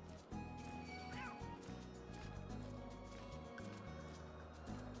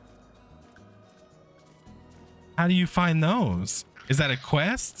 How do you find those? Is that a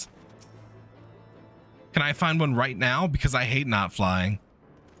quest? Can I find one right now? Because I hate not flying.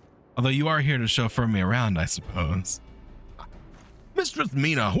 Although you are here to chauffeur me around, I suppose. Mistress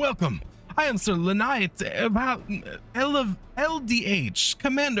Mina, welcome. I am Sir Laniite LDH,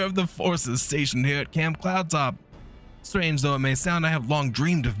 commander of the forces stationed here at Camp Cloudtop. Strange though it may sound, I have long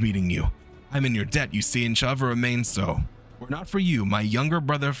dreamed of meeting you. I'm in your debt, you see, and shall ever remain so. Were not for you, my younger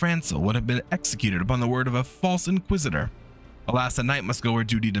brother Francil would have been executed upon the word of a false inquisitor. Alas, a knight must go where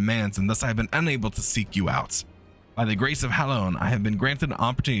duty demands, and thus I have been unable to seek you out. By the grace of Halloween, I have been granted an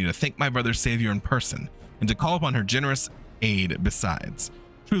opportunity to thank my brother's savior in person, and to call upon her generous aid besides.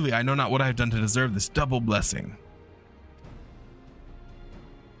 Truly, I know not what I have done to deserve this double blessing.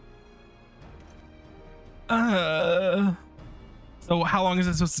 So how long is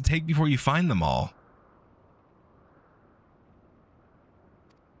it supposed to take before you find them all?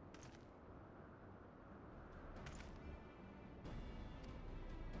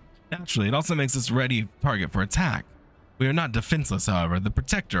 Naturally, it also makes us ready target for attack. We are not defenseless, however. The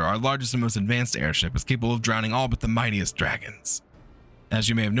Protector, our largest and most advanced airship, is capable of drowning all but the mightiest dragons. As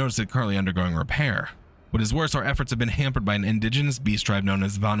you may have noticed, it's currently undergoing repair. What is worse, our efforts have been hampered by an indigenous beast tribe known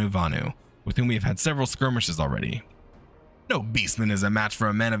as Vanu Vanu, with whom we have had several skirmishes already. No beastman is a match for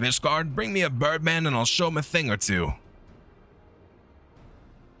a man of Ishgard. Bring me a birdman and I'll show him a thing or two.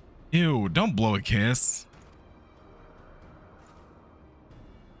 Ew, don't blow a kiss.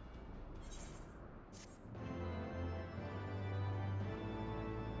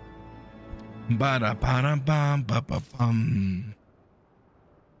 Ba-da-ba-da-bum-ba-ba-bum.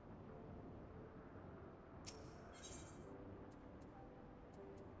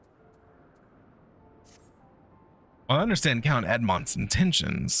 While I understand Count Edmont's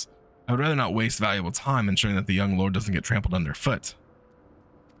intentions, I would rather not waste valuable time ensuring that the young lord doesn't get trampled underfoot.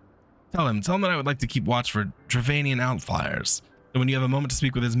 Tell him that I would like to keep watch for Travanian outflyers. And when you have a moment to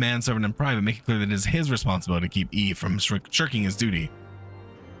speak with his manservant in private, make it clear that it is his responsibility to keep E from shirking his duty.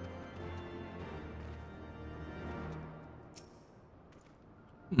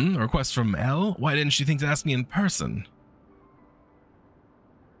 A request from Elle? Why didn't she think to ask me in person?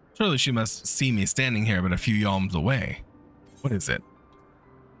 Surely she must see me standing here but a few yalms away. What is it?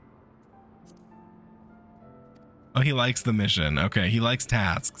 Oh, he likes the mission. Okay, he likes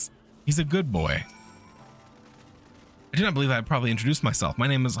tasks. He's a good boy. I do not believe I probably introduced myself. My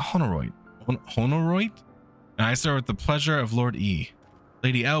name is Honoroyd. Honoroyd? And I serve at the pleasure of Lord E.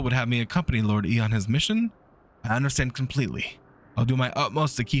 Lady L would have me accompany Lord E on his mission? I understand completely. I'll do my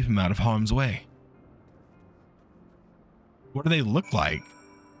utmost to keep him out of harm's way. What do they look like?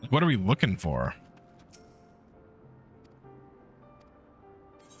 What are we looking for?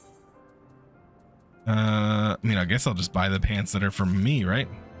 I mean, I guess I'll just buy the pants that are for me, right?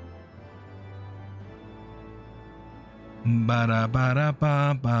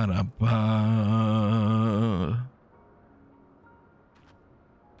 Ba-da-ba-da-ba-ba-da-ba.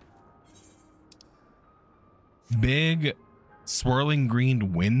 Big swirling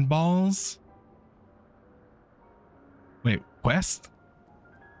green wind balls? Wait, quest?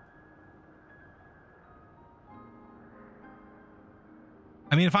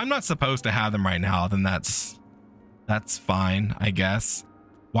 I mean, if I'm not supposed to have them right now, then that's fine, I guess.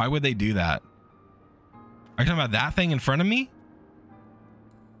 Why would they do that? Are you talking about that thing in front of me?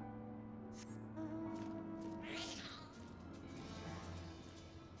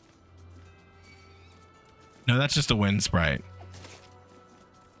 No, that's just a wind sprite.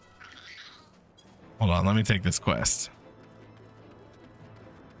 Hold on, let me take this quest.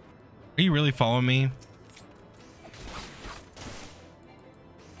 Are you really following me?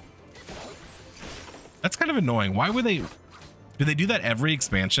 That's kind of annoying. Why would they... Do they do that every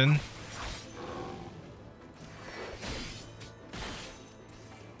expansion?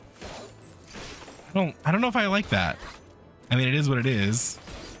 I don't know if I like that. I mean, it is what it is.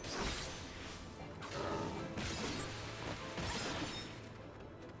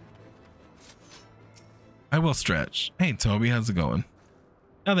 I will stretch. Hey, Toby, how's it going?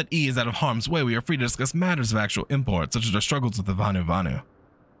 Now that E is out of harm's way, we are free to discuss matters of actual import, such as our struggles with the Vanu Vanu.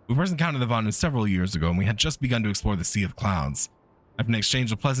 We first encountered the Vanu several years ago, and we had just begun to explore the Sea of Clouds. After an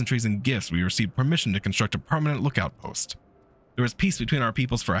exchange of pleasantries and gifts, we received permission to construct a permanent lookout post. There was peace between our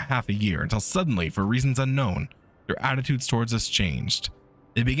peoples for half a year, until suddenly, for reasons unknown, their attitudes towards us changed.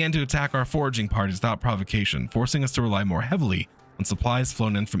 They began to attack our foraging parties without provocation, forcing us to rely more heavily on supplies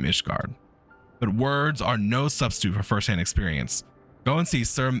flown in from Ishgard. But words are no substitute for first-hand experience. Go and see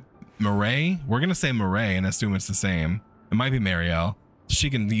Sir Murray. We're going to say Murray and assume it's the same. It might be Marielle. She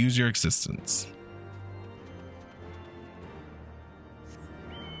can use your assistance.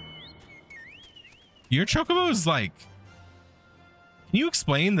 Your chocobo is like... Can you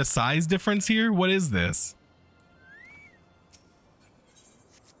explain the size difference here? What is this?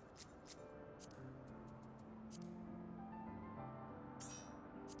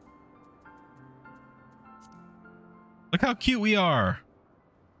 Look how cute we are.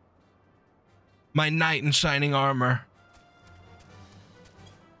 My knight in shining armor.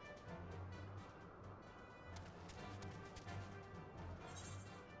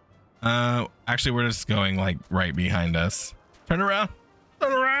 Actually, we're just going like right behind us. Turn around.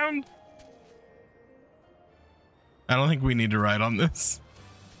 Turn around. I don't think we need to ride on this.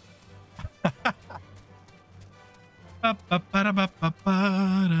 What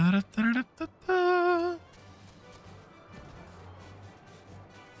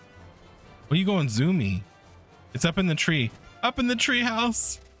are you going zoomy? It's up in the tree. Up in the tree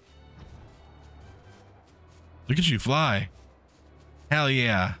house. Look at you fly. Hell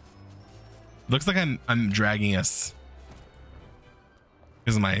yeah. Looks like I'm dragging us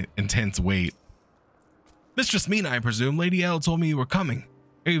because of my intense weight. Mistress Mina, I presume. Lady L told me you were coming.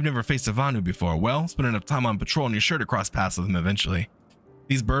 Here you've never faced a Vanu before. Well, spend enough time on patrol and you're sure to cross paths with them eventually.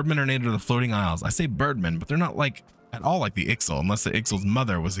 These birdmen are native to the floating isles. I say birdmen, but they're not like at all like the Ixal, unless the Ixal's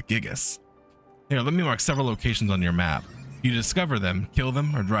mother was a Gigas. Here, let me mark several locations on your map. You discover them, kill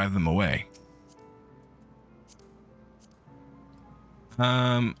them, or drive them away.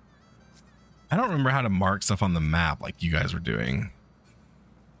 I don't remember how to mark stuff on the map like you guys were doing.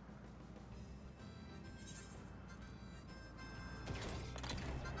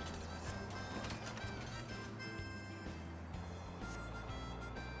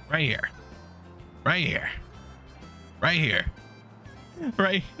 Right here. Right here. Right here.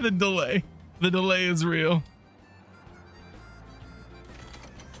 Right. The delay. The delay is real.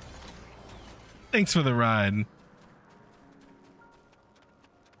 Thanks for the ride.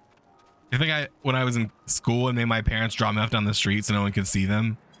 I think when I was in school and made my parents drop me off down the street so no one could see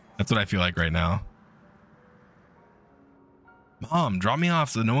them. That's what I feel like right now. Mom, drop me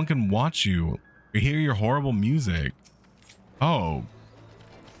off so no one can watch you or hear your horrible music. Oh.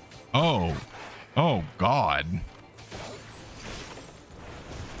 Oh. Oh, God.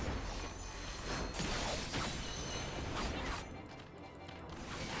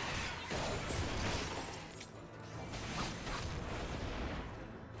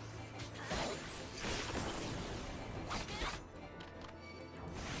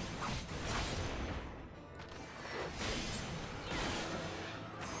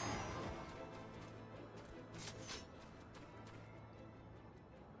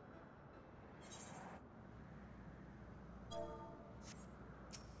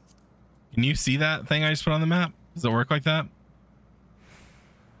 Can you see that thing I just put on the map? Does it work like that?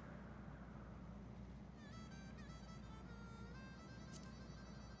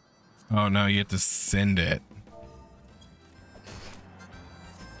 Oh no, you have to send it.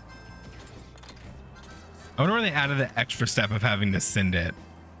 I wonder where they added the extra step of having to send it.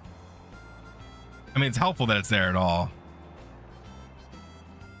 I mean, it's helpful that it's there at all.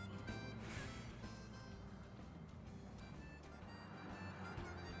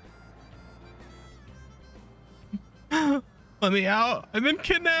 Let me out. I've been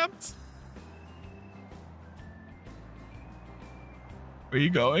kidnapped. Where are you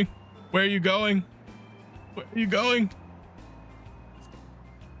going? Where are you going? Where are you going?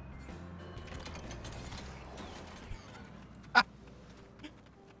 Ah.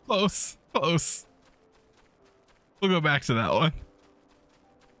 Close, close. We'll go back to that one.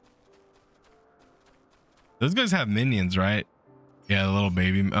 Those guys have minions, right? Yeah, the little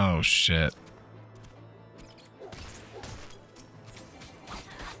baby. Oh, shit.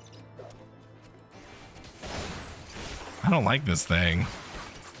 I don't like this thing.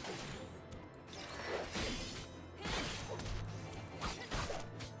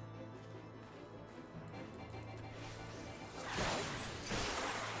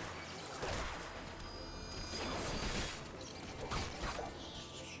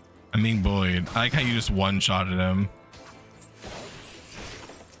 I'm being bullied. I like how you just one-shotted him.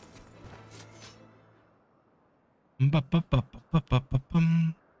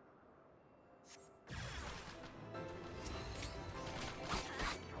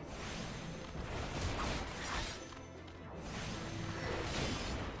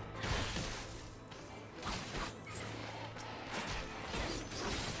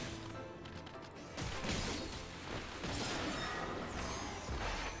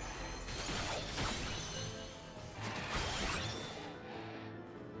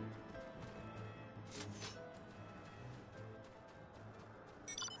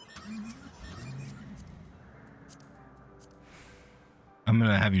 I'm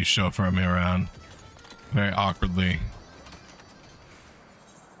gonna have you chauffeur me around very awkwardly.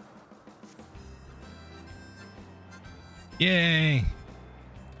 Yay!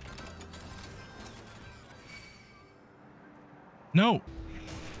 No!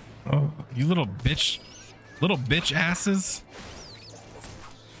 Oh, you little bitch asses!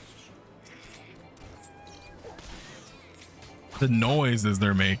 The noises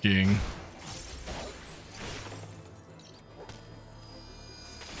they're making.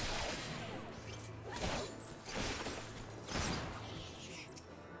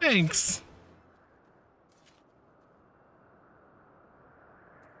 Thanks.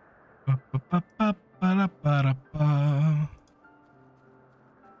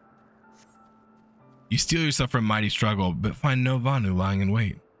 You steal yourself from mighty struggle, but find no Vanu lying in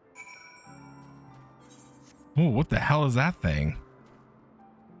wait. Oh, what the hell is that thing?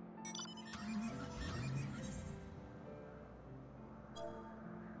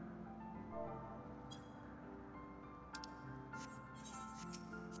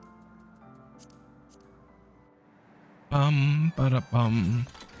 Ba-da-bum.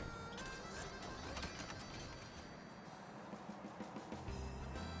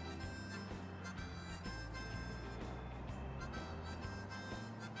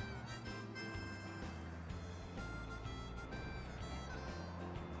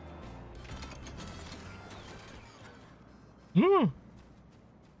 Ooh.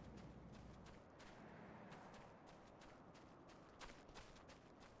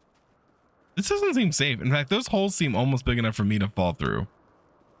 This doesn't seem safe. In fact, those holes seem almost big enough for me to fall through.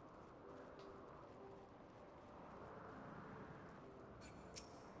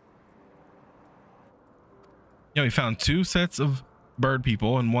 Yeah, we found 2 sets of bird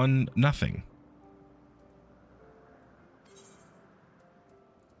people and 1 nothing.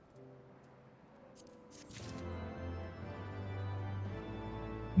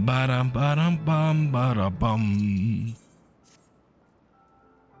 Ba-dum, ba-da-bum.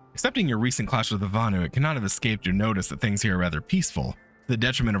 Accepting your recent clash with the Vanu, it cannot have escaped your notice that things here are rather peaceful, to the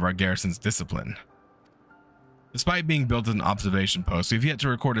detriment of our garrison's discipline. Despite being built as an observation post, we've yet to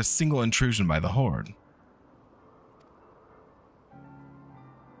record a single intrusion by the Horde.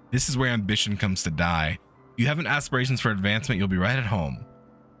 This is where ambition comes to die. If you haven't aspirations for advancement, you'll be right at home.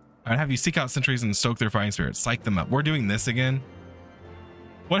 I'd have you seek out sentries and stoke their fighting spirit. Psych them up. We're doing this again?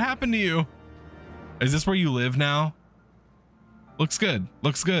 What happened to you? Is this where you live now? Looks good.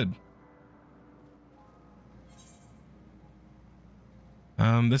 Looks good.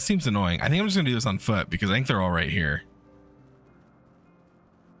 This seems annoying. I think I'm just gonna do this on foot because I think they're all right here.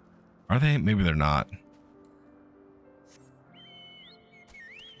 Are they? Maybe they're not.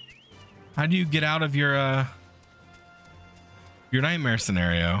 How do you get out of your nightmare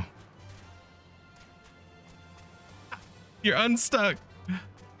scenario? You're unstuck.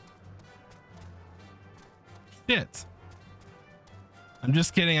 Shit. I'm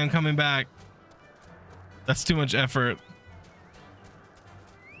just kidding. I'm coming back. That's too much effort.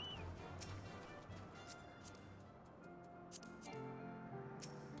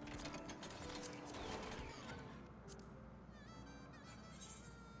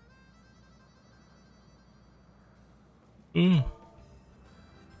 Ooh.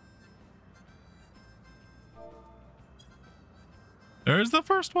 There's the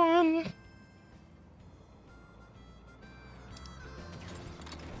first one.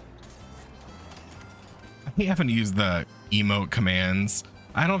 I haven't used the emote commands.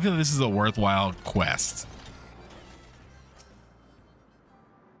 I don't feel this is a worthwhile quest.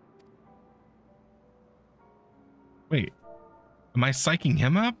 Wait, am I psyching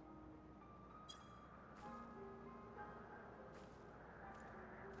him up?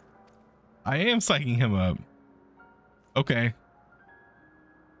 I am psyching him up. Okay.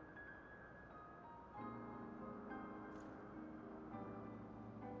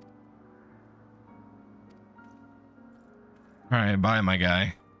 All right, bye, my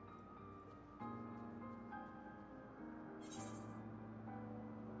guy.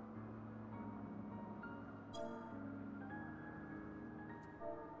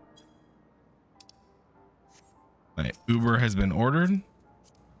 My Uber has been ordered.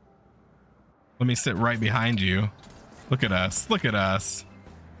 Let me sit right behind you. Look at us. Look at us.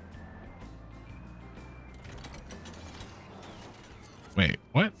 Wait,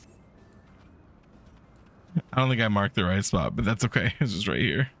 what? I don't think I marked the right spot, but that's okay. It's just right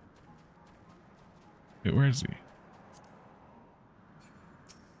here. Wait, where is he?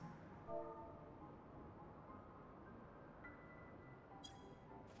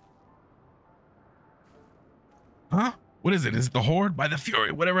 Huh? What is it? Is it the Horde? By the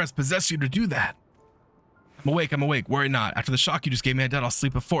Fury, whatever has possessed you to do that? I'm awake, I'm awake. Worry not. After the shock you just gave me, I doubt I'll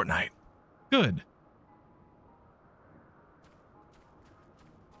sleep a fortnight. Good.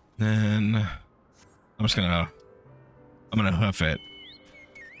 Then I'm gonna hoof it.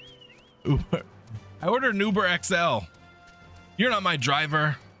 Uber. I ordered an Uber XL. You're not my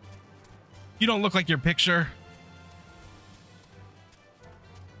driver. You don't look like your picture.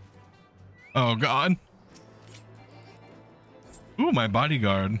 Oh God. Ooh, my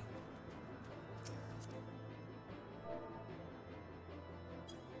bodyguard.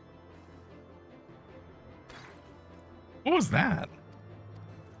 What was that?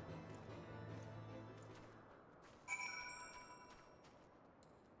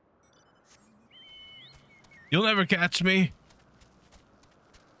 You'll never catch me.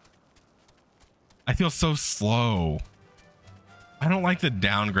 I feel so slow. I don't like the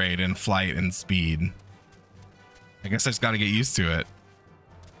downgrade in flight and speed. I guess I just got to get used to it.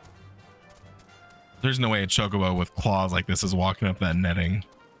 There's no way a chocobo with claws like this is walking up that netting.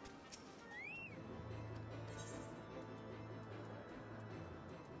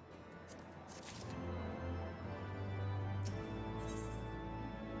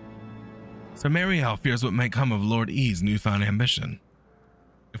 So Mariel fears what might come of Lord E's newfound ambition.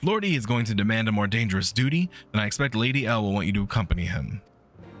 If Lord E is going to demand a more dangerous duty, then I expect Lady L will want you to accompany him.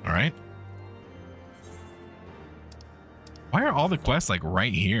 All right. Why are all the quests like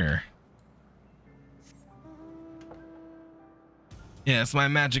right here? Yes, my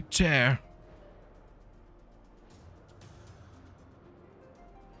magic chair.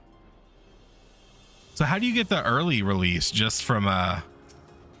 So how do you get the early release? Just from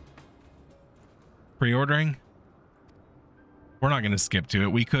pre-ordering? We're not going to skip to it.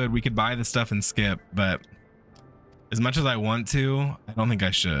 We could buy the stuff and skip, but as much as I want to, I don't think I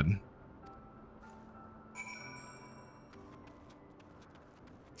should.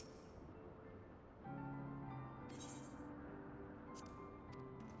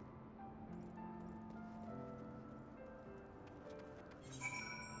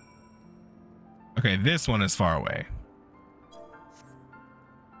 Okay, this one is far away.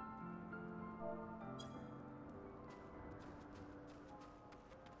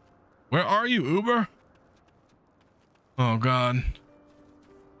 Where are you, Uber? Oh, God.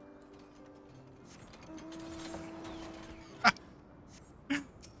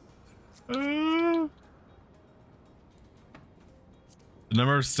 The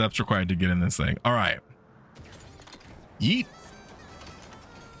number of steps required to get in this thing. All right. Yeet.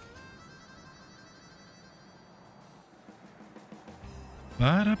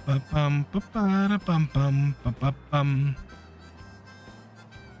 Ba-da-ba-bum, ba-ba-da-bum-bum, ba-ba-bum.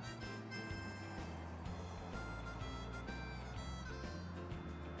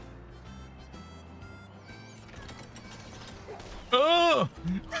 Oh!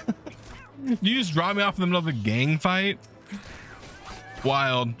 You just drop me off in the middle of a gang fight?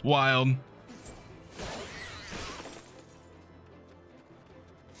 Wild, wild.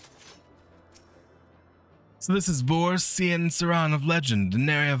 So this is Vor Cien Saran of legend,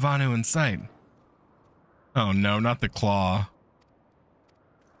 Daenerys Vanu in sight. Oh no, not the claw.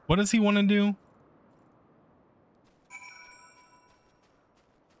 What does he want to do?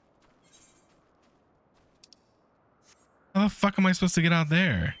 How the fuck am I supposed to get out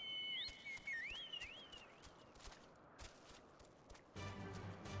there?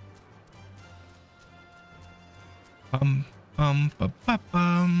 Bum.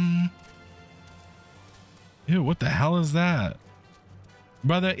 Ew, what the hell is that?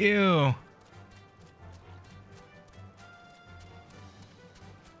 Brother, ew.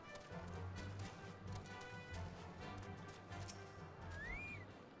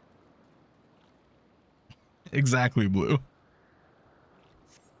 Exactly, Blue.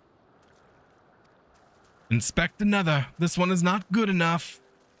 Inspect another. This one is not good enough.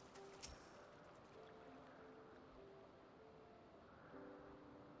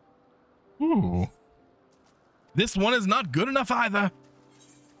 Ooh. This one is not good enough either.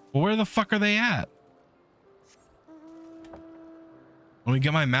 Well, where the fuck are they at? Let me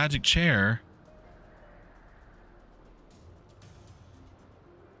get my magic chair.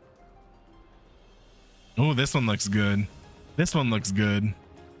 Oh, this one looks good. This one looks good.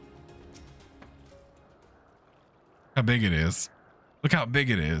 How big it is. Look how big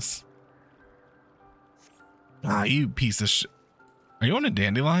it is. Ah, you piece of shit. Are you on a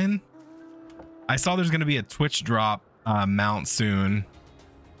dandelion? I saw there's going to be a Twitch drop mount soon.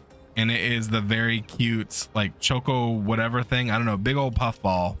 And it is the very cute, like, choco whatever thing. I don't know. Big old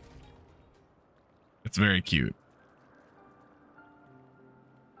puffball. It's very cute.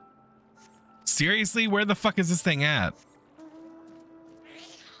 Seriously? Where the fuck is this thing at?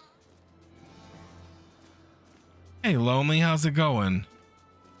 Hey, Lonely, how's it going?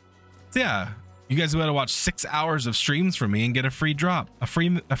 So yeah, you guys better watch 6 hours of streams from me and get a free drop, a free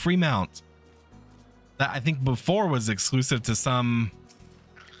mount. That I think before was exclusive to some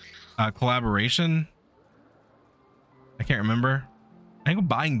collaboration. I can't remember. I think I'm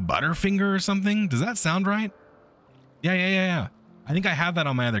buying Butterfinger or something. Does that sound right? Yeah. I think I have that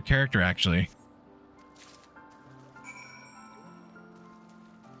on my other character actually.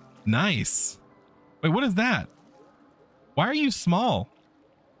 Nice. Wait, what is that? Why are you small?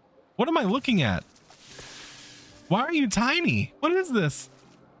 What am I looking at? Why are you tiny? What is this?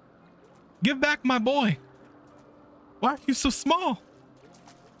 Give back my boy. Why are you so small?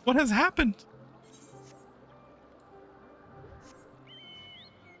 What has happened?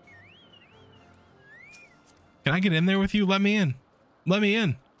 Can I get in there with you? Let me in. Let me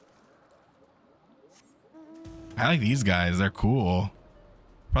in. I like these guys. They're cool.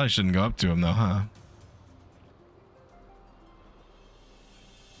 Probably shouldn't go up to them though, huh?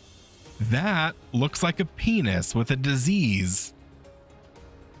 That looks like a penis with a disease.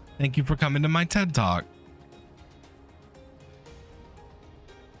 Thank you for coming to my TED Talk.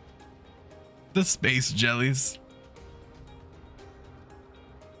 The space jellies.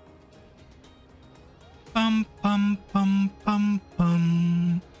 Bum bum bum bum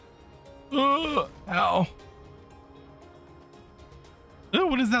bum. Ow. Oh,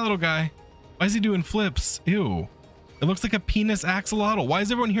 what is that little guy? Why is he doing flips? Ew. It looks like a penis axolotl. Why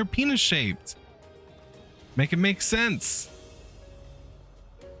is everyone here penis shaped? Make it make sense.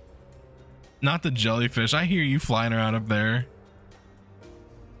 Not the jellyfish. I hear you flying around up there.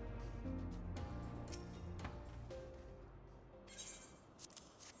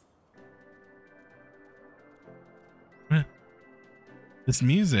 This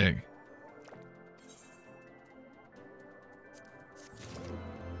music.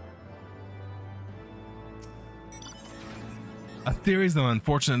 A series of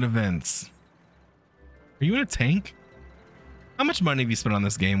unfortunate events. Are you in a tank? How much money have you spent on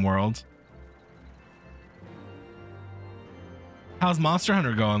this game, world? How's Monster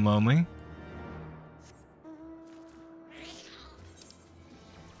Hunter going, Lonely?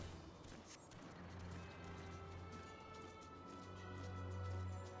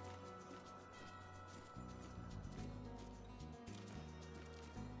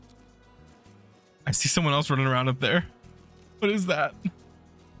 I see someone else running around up there. What is that?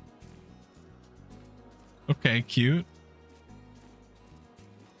 Okay, cute.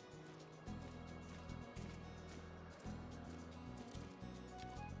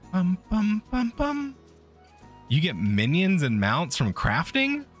 Bum, bum, bum, bum. You get minions and mounts from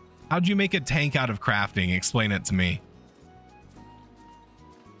crafting? How'd you make a tank out of crafting? Explain it to me.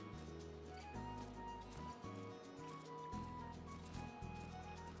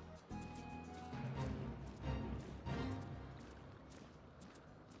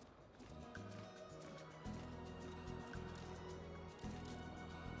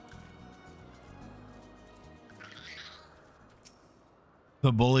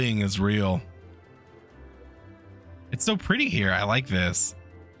 The bullying is real. It's so pretty here. I like this.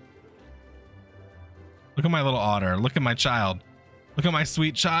 Look at my little otter. Look at my child. Look at my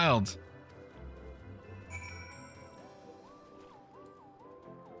sweet child.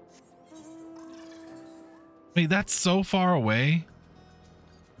 Wait, that's so far away.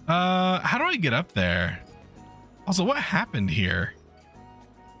 How do I get up there? Also, what happened here?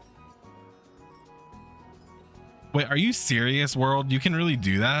 Wait, are you serious, world? You can really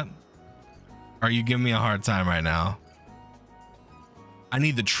do that? Or are you giving me a hard time right now? I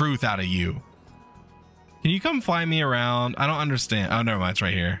need the truth out of you. Can you come fly me around? I don't understand. Oh, never mind. It's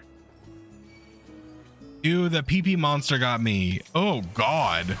right here. Ew, the PP monster got me. Oh,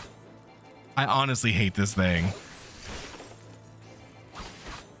 God. I honestly hate this thing.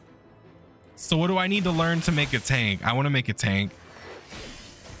 So what do I need to learn to make a tank? I want to make a tank.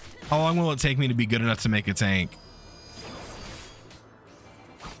 How long will it take me to be good enough to make a tank?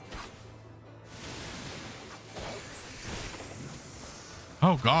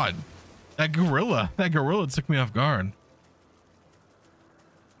 Oh God, that gorilla took me off guard.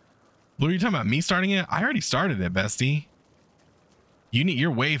 Blue, are you talking about me starting it? I already started it, bestie. You're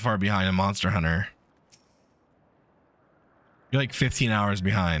way far behind in Monster Hunter. You're like 15 hours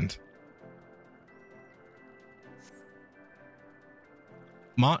behind.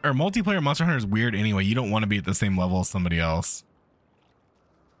 Multiplayer Monster Hunter is weird anyway. You don't want to be at the same level as somebody else.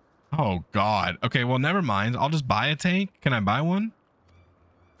 Oh God. Okay, well, never mind. I'll just buy a tank. Can I buy one?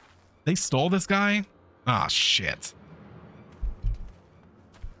 They stole this guy? Ah, shit.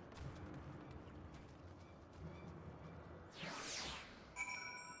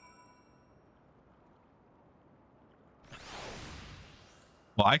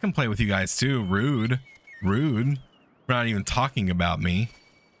 Well, I can play with you guys too. Rude. Rude. We're not even talking about me.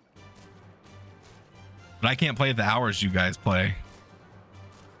 But I can't play at the hours you guys play.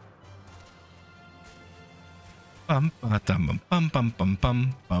 I don't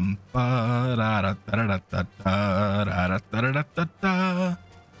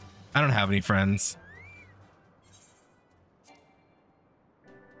have any friends.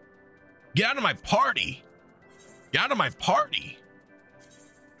 Get out of my party. Get out of my party.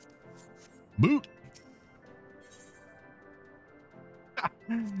 Boot.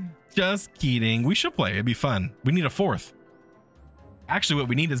 Just kidding. We should play. It'd be fun. We need a fourth. Actually, what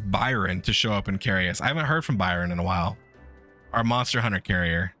we need is Byron to show up and carry us. I haven't heard from Byron in a while. Our Monster Hunter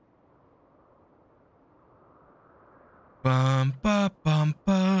carrier. Bum ba bum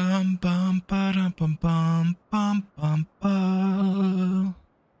bum bum ba dum bum bum bum bum bum.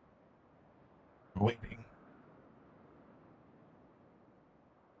 Waiting.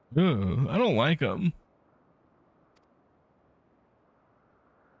 Ugh, I don't like them.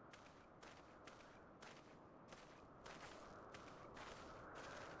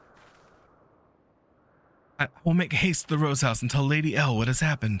 I will make haste to the Rose House and tell Lady L what has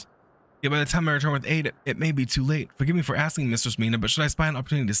happened. Yet by the time I return with aid, it may be too late. Forgive me for asking, Mistress Mina, but should I spy an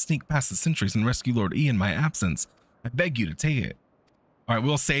opportunity to sneak past the sentries and rescue Lord E in my absence? I beg you to take it. All right,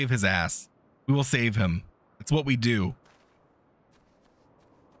 we'll save his ass. We will save him. It's what we do.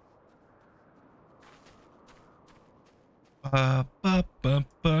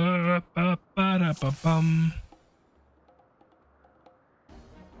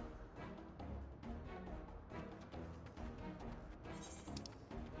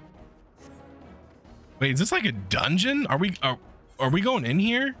 Wait, is this like a dungeon? Are we going in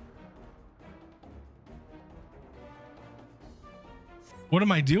here? What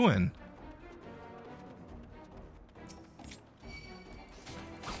am I doing?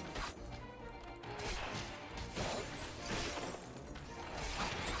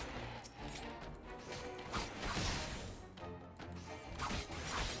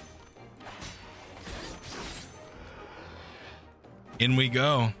 In we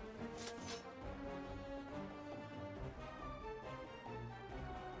go.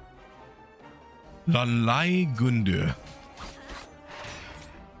 Lanlai Gundu.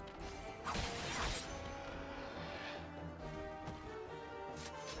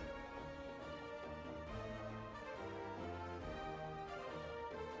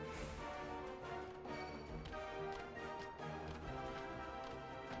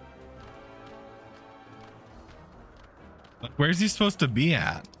 Where's he supposed to be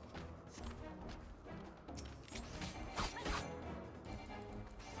at?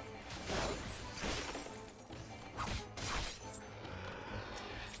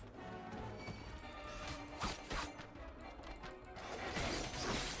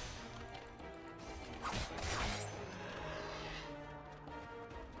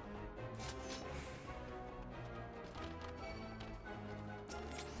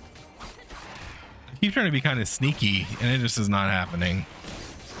 I keep trying to be kind of sneaky and it just is not happening.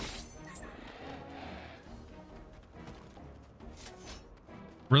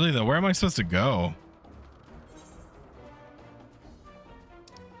 Really though, where am I supposed to go?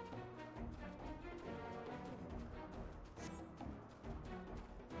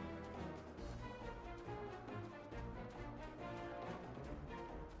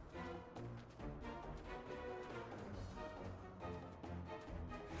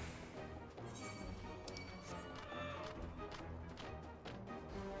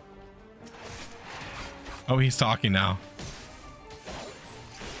 Oh, he's talking now.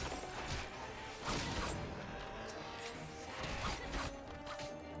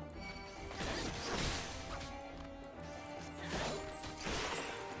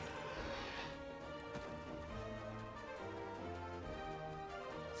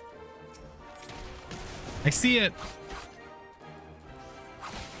 I see it.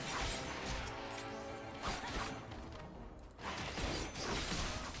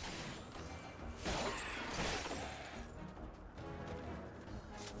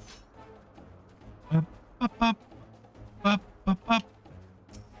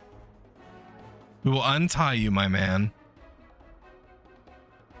 We will untie you, my man.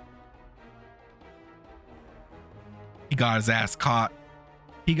 He got his ass caught.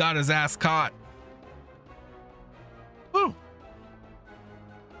 He got his ass caught. Woo.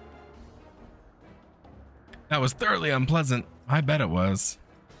 That was thoroughly unpleasant. I bet it was.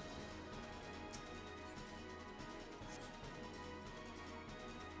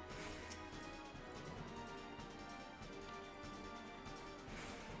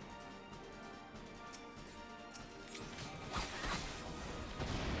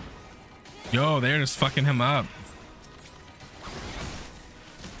 Yo, they're just fucking him up.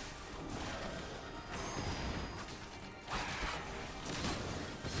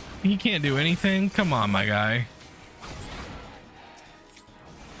 He can't do anything. Come on, my guy.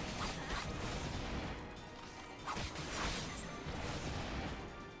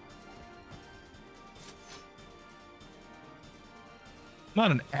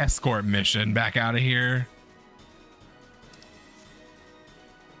 Not an escort mission. Back out of here.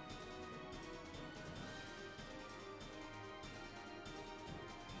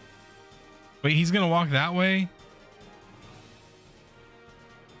 Wait, he's gonna walk that way?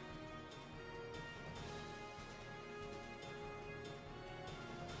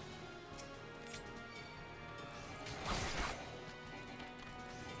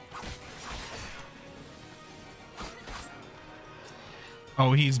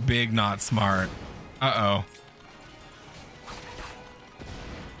 Oh, he's big, not smart. Uh-oh.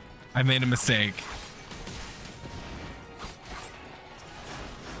 I made a mistake.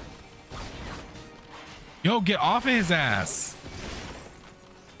 Yo, get off of his ass.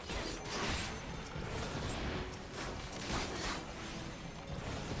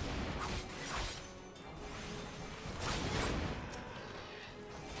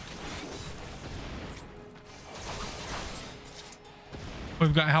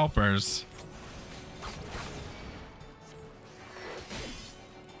 We've got helpers.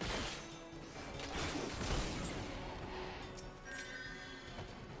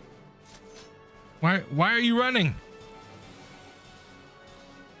 Why are you running?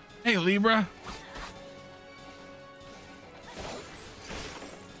 Hey, Libra.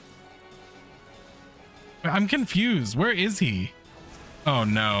 I'm confused. Where is he? Oh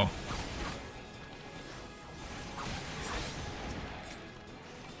no.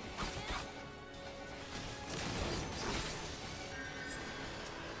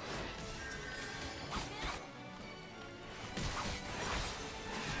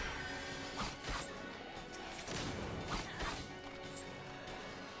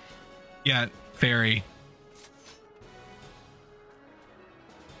 Yeah, fairy.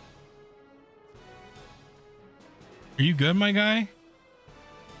 Are you good, my guy?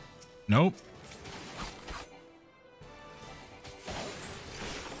 Nope.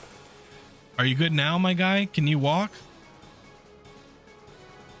 Are you good now, my guy? Can you walk?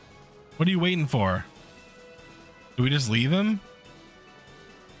 What are you waiting for? Do we just leave him?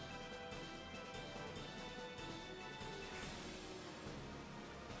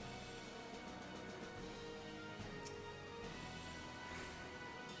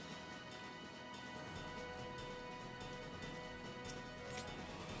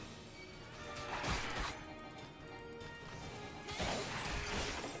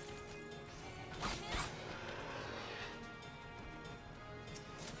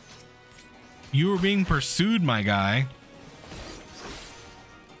 You were being pursued, my guy.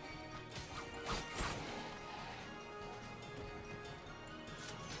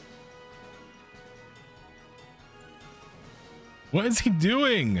 What is he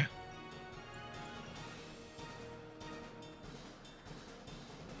doing?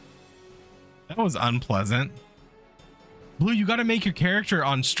 That was unpleasant. Blue, you got to make your character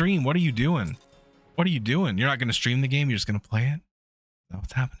on stream. What are you doing? What are you doing? You're not going to stream the game. You're just going to play it? Is that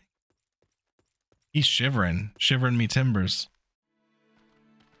what's happening? He's shivering me timbers.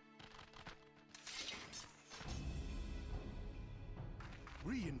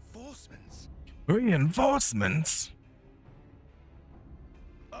 Reinforcements. Reinforcements.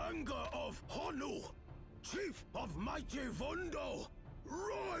 Anger of Honu, chief of mighty Vundo,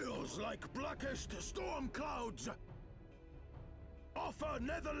 royals like blackest storm clouds. Offer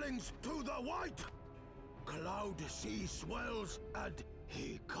netherlings to the white. Cloud sea swells and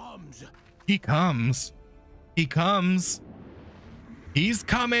he comes. He comes. He comes. He's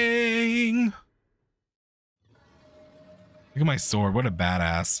coming. Look at my sword. What a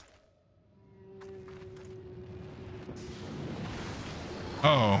badass.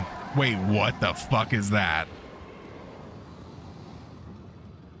 Oh, wait, what the fuck is that?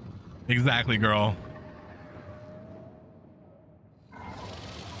 Exactly, girl.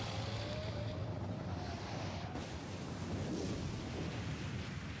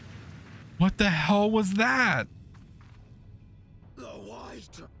 What the hell was that?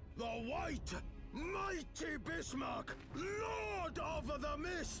 The white, mighty Bismarck, lord of the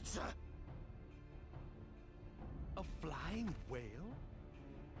mists. A flying whale?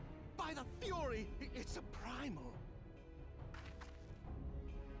 By the fury, it's a primal.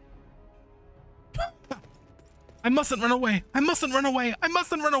 I mustn't run away. I mustn't run away. I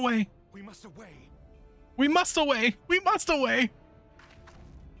mustn't run away. We must away. We must away. We must away.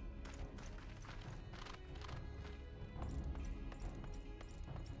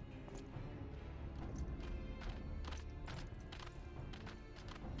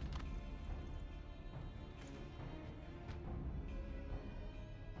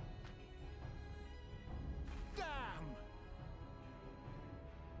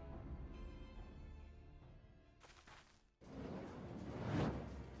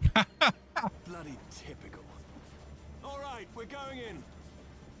 Bloody typical. All right, we're going in.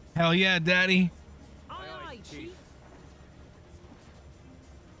 Hell yeah, daddy. Aye, aye, chief.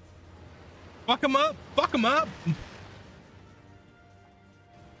 Fuck him up. Fuck him up.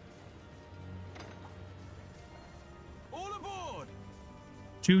 All aboard.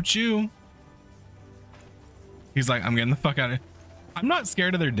 Choo choo. He's like, I'm getting the fuck out of here. I'm not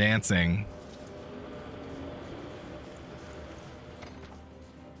scared of their dancing.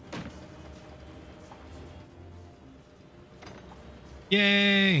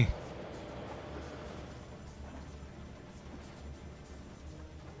 Yay!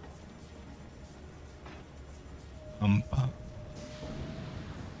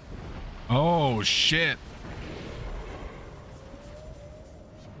 Oh shit!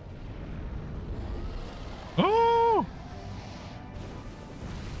 Oh!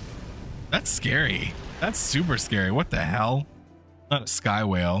 That's scary. That's super scary. What the hell? Not a sky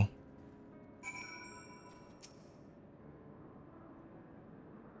whale.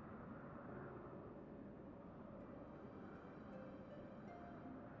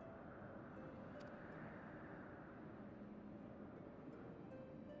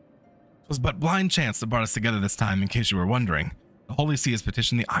 It was but blind chance that brought us together this time, in case you were wondering. The Holy See has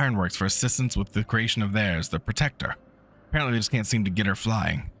petitioned the Ironworks for assistance with the creation of theirs, the Protector. Apparently they just can't seem to get her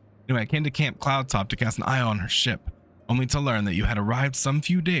flying. Anyway, I came to Camp Cloudtop to cast an eye on her ship, only to learn that you had arrived some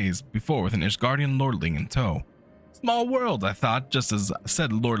few days before with an Ishgardian lordling in tow. Small world, I thought, just as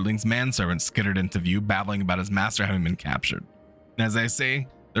said lordling's manservant skittered into view, babbling about his master having been captured. And as I say,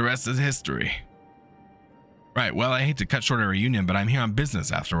 the rest is history. Right, well, I hate to cut short our reunion, but I'm here on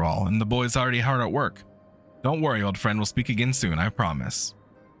business after all, and the boys already hard at work. Don't worry, old friend, we'll speak again soon, I promise.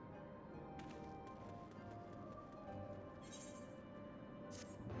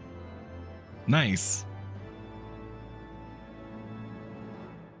 Nice.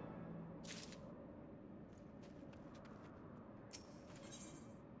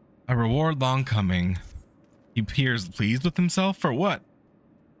 A reward long coming. He appears pleased with himself for what?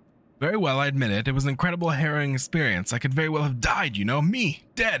 Very well, I admit it. It was an incredible harrowing experience. I could very well have died, you know, me,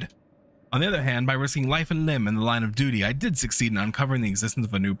 dead. On the other hand, by risking life and limb in the line of duty, I did succeed in uncovering the existence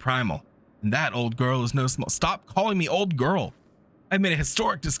of a new primal. And that, old girl, is no small— Stop calling me old girl. I've made a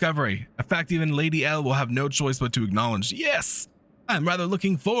historic discovery, a fact even Lady L will have no choice but to acknowledge. Yes, I'm rather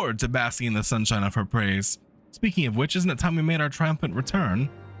looking forward to basking in the sunshine of her praise. Speaking of which, isn't it time we made our triumphant return?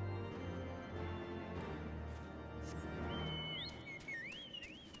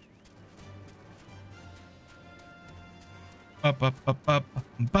 I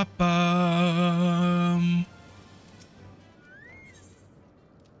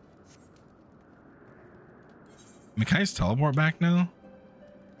mean, can I just teleport back now?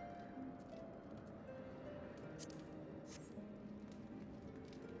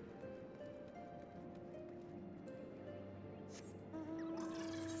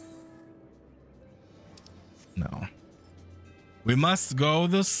 No. We must go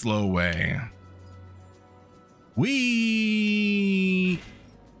the slow way.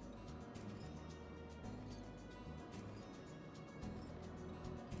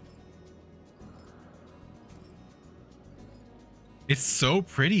 It's so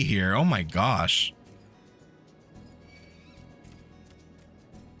pretty here. Oh my gosh.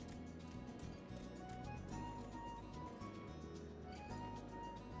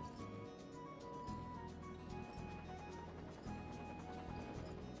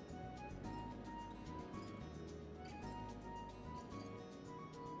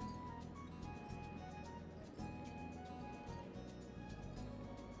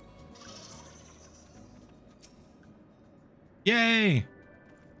 Yay!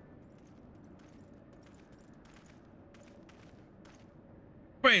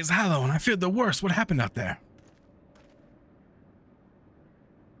 Praise Hallow, and I feared the worst. What happened out there?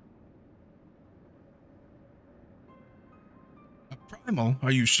 A primal?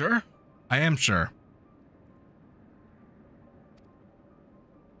 Are you sure? I am sure.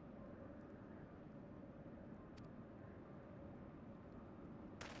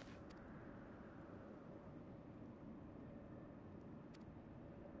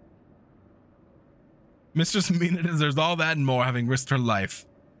 Mistress Mina deserves all that and more, having risked her life.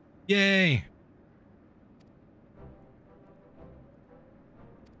 Yay!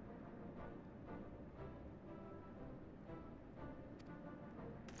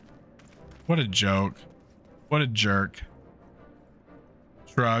 What a joke. What a jerk.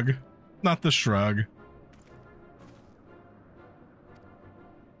 Shrug. Not the shrug.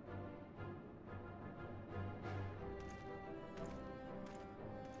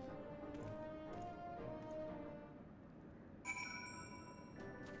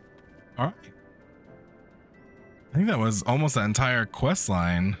 All right. I think that was almost the entire quest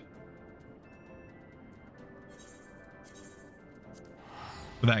line.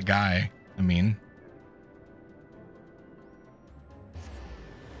 For that guy, I mean.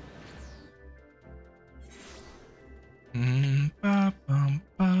 Ba, bum,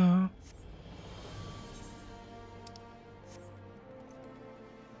 ba.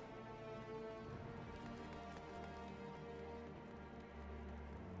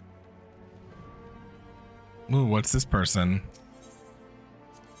 Ooh, what's this person?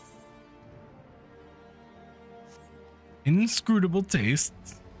 Inscrutable taste.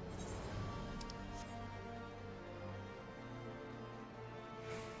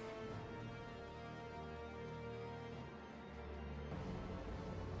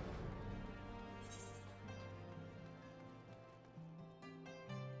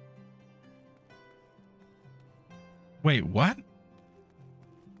 Wait, what?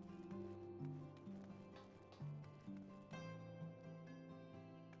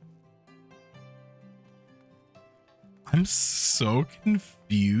 I'm so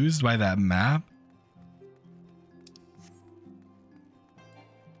confused by that map.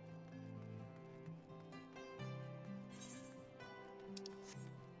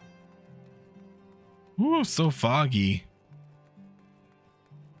 Ooh, so foggy.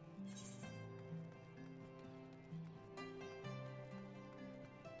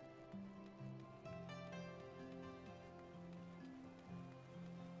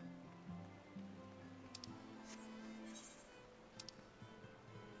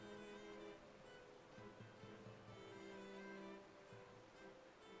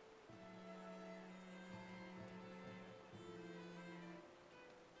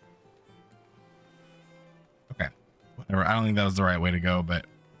 Okay, whatever. I don't think that was the right way to go, but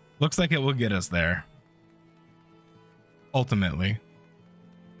looks like it will get us there. Ultimately.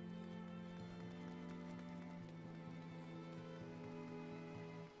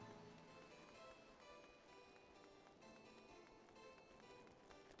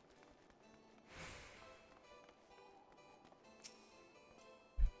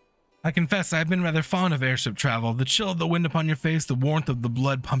 I confess I've been rather fond of airship travel. The chill of the wind upon your face, the warmth of the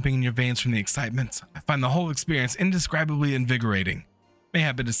blood pumping in your veins from the excitement. I find the whole experience indescribably invigorating.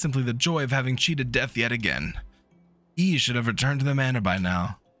 Mayhap it is simply the joy of having cheated death yet again. E should have returned to the manor by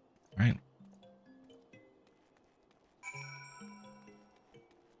now, right?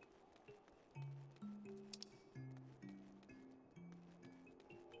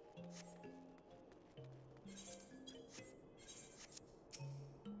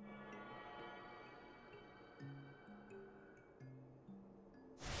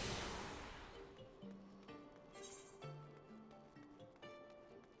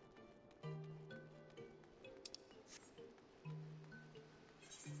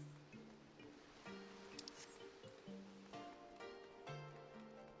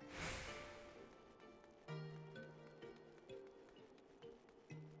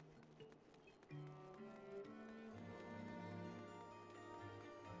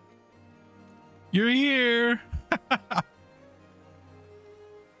 You're here.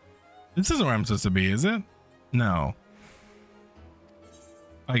 This isn't where I'm supposed to be, is it? No.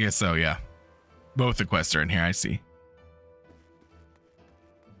 I guess so, yeah. Both the quests are in here, I see.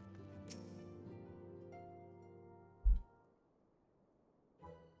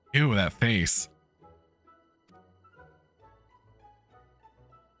 Ew, that face.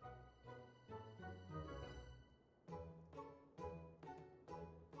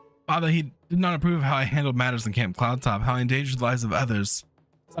 Father, he did not approve of how I handled matters in Camp Cloudtop, how I endangered the lives of others.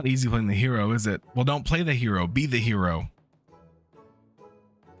 It's not easy playing the hero, is it? Well, don't play the hero, be the hero.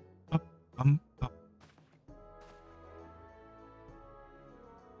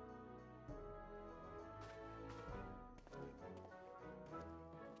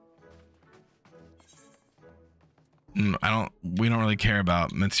 We don't really care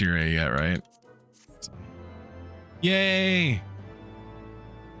about materia yet, right? So. Yay!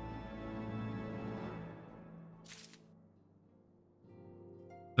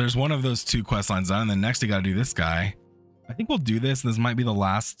 There's one of those two quest lines done, and then next we gotta do this guy. I think we'll do this. This might be the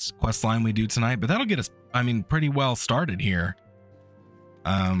last quest line we do tonight, but that'll get us, I mean, pretty well started here.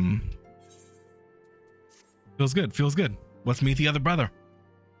 Feels good, feels good. Let's meet the other brother.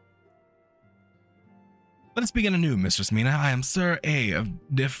 Let us begin anew, Mistress Mina. I am Sir A of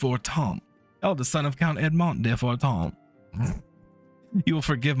de Fortemps, eldest son of Count Edmond de Fortemps. You will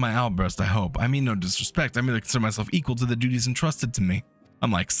forgive my outburst, I hope. I mean no disrespect. I merely consider myself equal to the duties entrusted to me.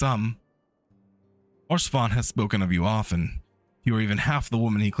 Unlike some. Orsvan has spoken of you often. You are even half the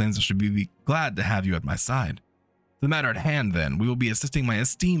woman he claims I should be glad to have you at my side. The matter at hand, then, we will be assisting my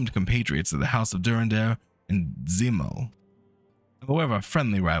esteemed compatriots of the House of Durandare and Zemo. However, a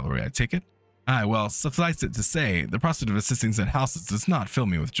friendly rivalry, I take it. Aye, well, suffice it to say, the prospect of assisting said houses does not fill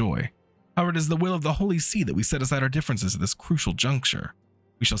me with joy. However, it is the will of the Holy See that we set aside our differences at this crucial juncture.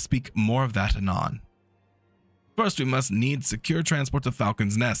 We shall speak more of that anon. First, we must need secure transport to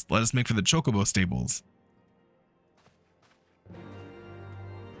Falcon's Nest. Let us make for the Chocobo stables.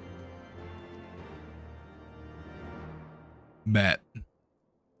 Bet.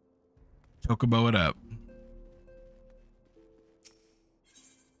 Chocobo it up.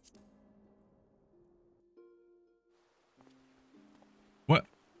 What?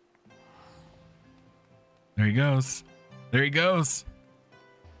 There he goes. There he goes.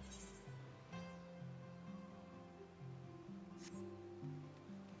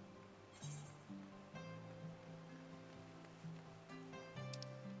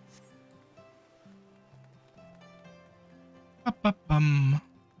 Ba-ba-bum.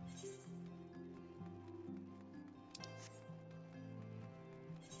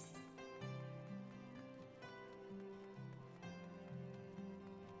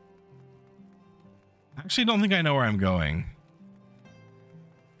 Actually, don't think I know where I'm going.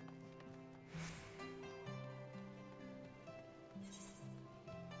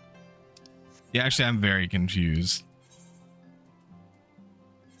 Yeah, actually, I'm very confused.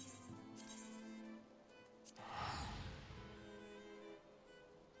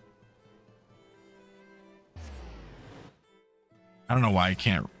 I don't know why I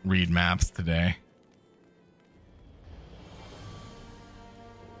can't read maps today.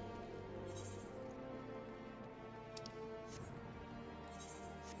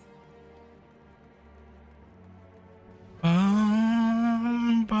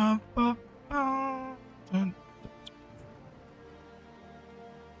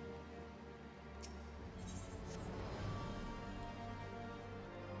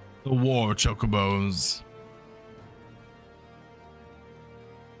 The war chocobos.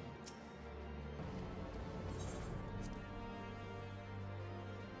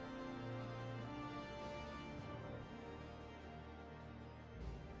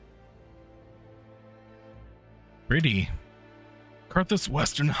 Pretty. Karthus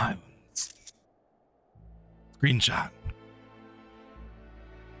Western Highlands. Screenshot.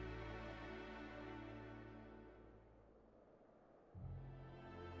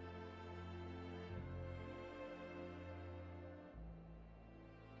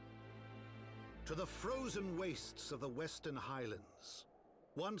 To the frozen wastes of the Western Highlands,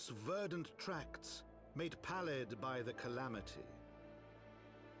 once verdant tracts made pallid by the calamity.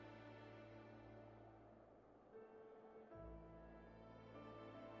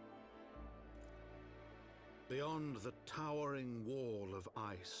 Beyond the towering wall of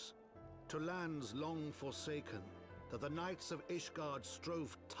ice, to lands long forsaken that the knights of Ishgard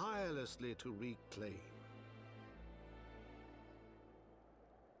strove tirelessly to reclaim.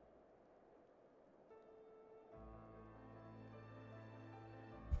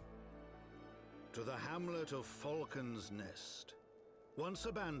 To the hamlet of Falcon's Nest, once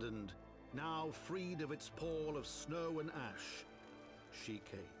abandoned, now freed of its pall of snow and ash, she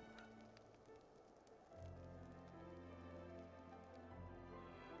came.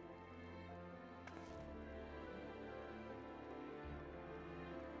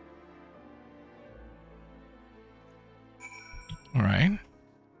 All right.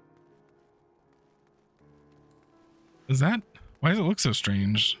 Is that? Why does it look so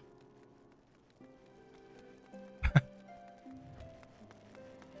strange?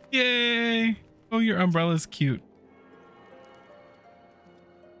 Yay! Oh, your umbrella's cute.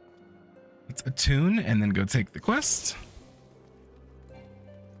 Let's attune and then go take the quest.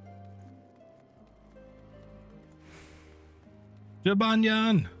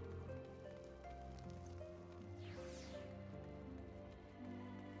 Jabanyan!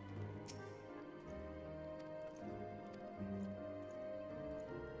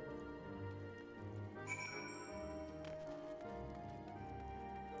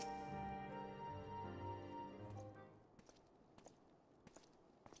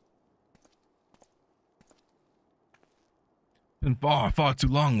 Been far, far too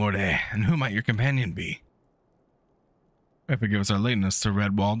long, Lord A, and who might your companion be? Pray forgive us our lateness, Sir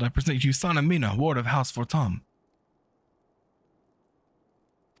Redwald. I present you Sana Mina, ward of House Fortom.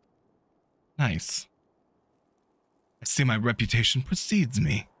 Nice. I see my reputation precedes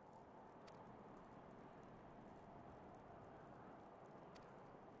me.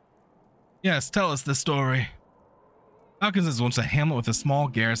 Yes, tell us the story. Falcons is once a hamlet with a small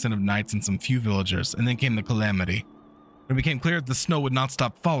garrison of knights and some few villagers, and then came the calamity. When it became clear that the snow would not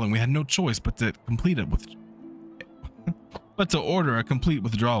stop falling, we had no choice but to order a complete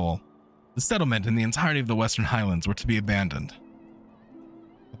withdrawal. The settlement and the entirety of the Western Highlands were to be abandoned.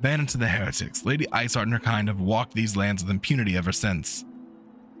 Abandoned to the heretics, Lady Iceheart and her kind have walked these lands with impunity ever since.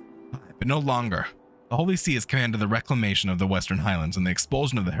 But no longer. The Holy See has commanded the reclamation of the Western Highlands and the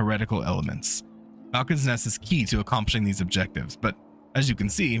expulsion of the heretical elements. Falcon's Nest is key to accomplishing these objectives, but as you can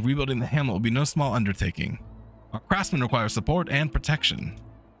see, rebuilding the hamlet will be no small undertaking. Our craftsmen require support and protection.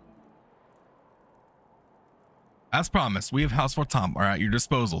 As promised, we of House Fortom are at your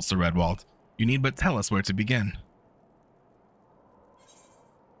disposal, Sir Redwald. You need but tell us where to begin.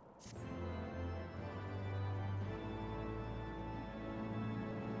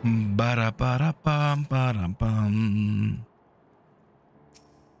 Ba-da-ba-da-bum, ba-da-bum.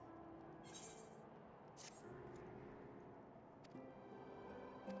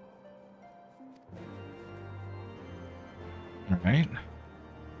 All right.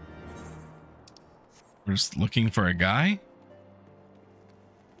 We're just looking for a guy.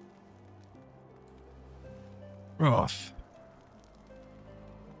 Roth.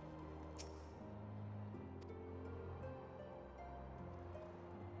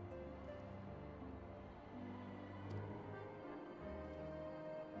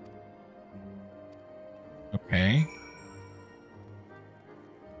 Okay.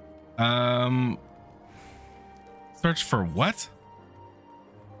 Search for what?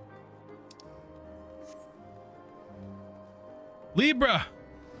 Libra,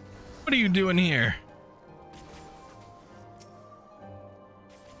 what are you doing here?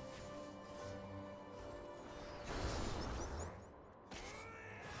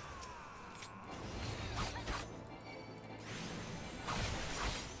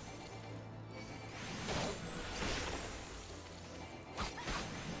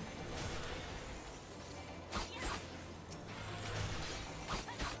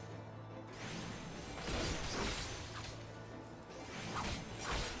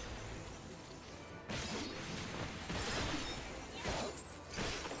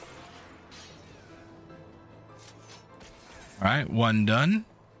 All right, one done.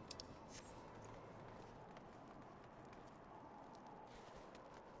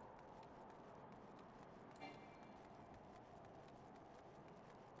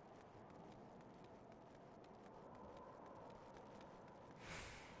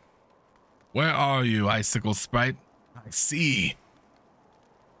 Where are you, Icicle Sprite? I see.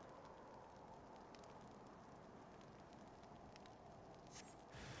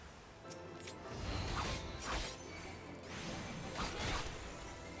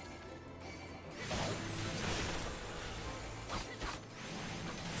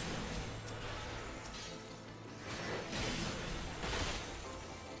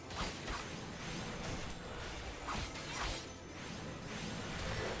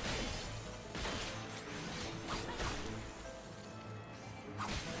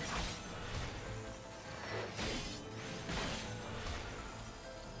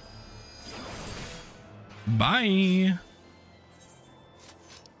 Bye.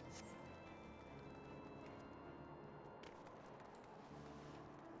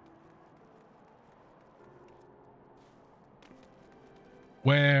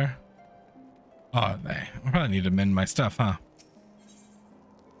 Where are they? I probably need to mend my stuff, huh?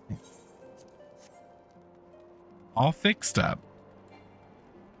 All fixed up.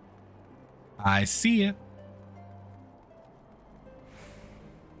 I see it.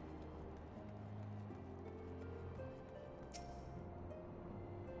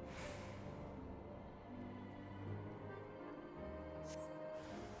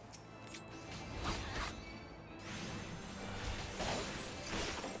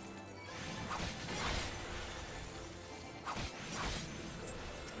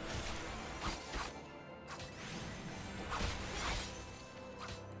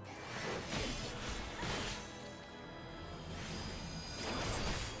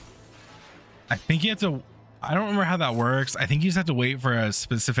 I think you have to, I don't remember how that works. I think you just have to wait for a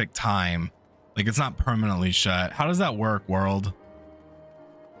specific time. Like it's not permanently shut. How does that work, world?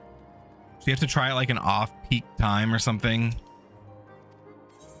 So you have to try it like an off-peak time or something.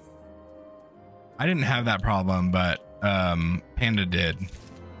 I didn't have that problem, but Panda did.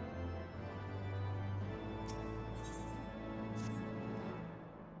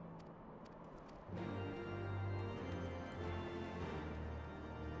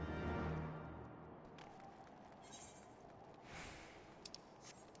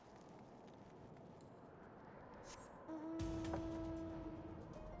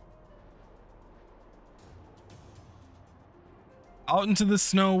 Out into the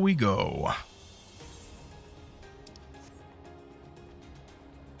snow we go.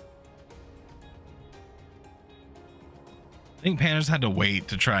 I think Panda's had to wait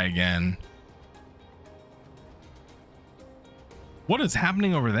to try again. What is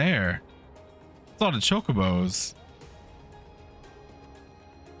happening over there? It's all the chocobos.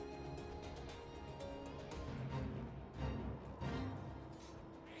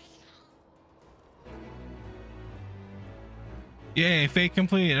 Yay, fate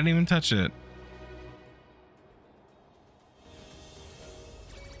complete. I didn't even touch it.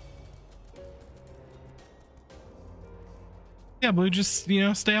 Yeah, Blue, just, you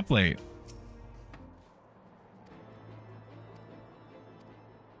know, stay up late.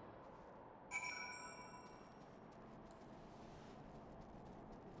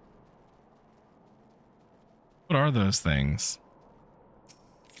 What are those things?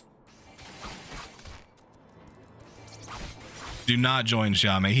 Do not join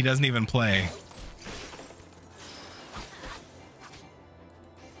Xiame. He doesn't even play.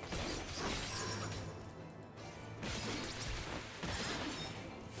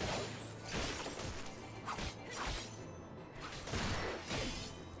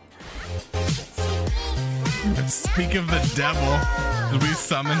 Speak of the devil. Did we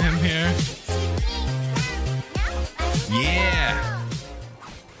summon him here? Yeah.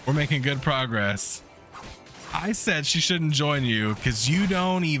 We're making good progress. I said she shouldn't join you because you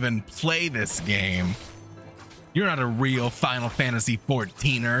don't even play this game. You're not a real Final Fantasy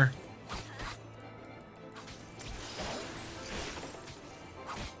 14er.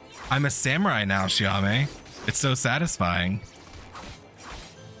 I'm a samurai now, Xiame. It's so satisfying.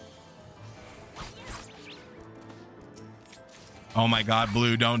 Oh my god,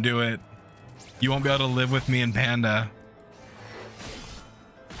 Blue, don't do it. You won't be able to live with me and Panda.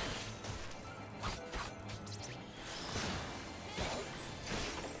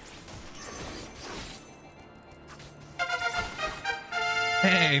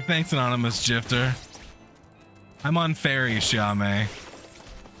 Hey, thanks, Anonymous Gifter. I'm on Fairy, Xiame.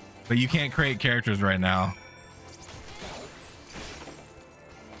 But you can't create characters right now.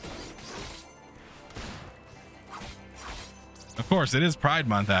 Of course, it is Pride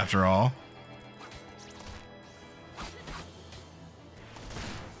Month after all.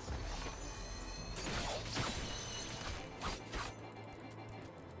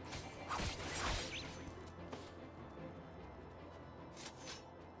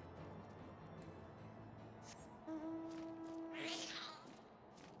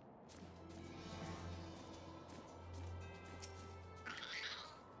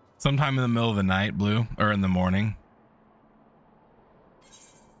 Sometime in the middle of the night, Blue, or in the morning.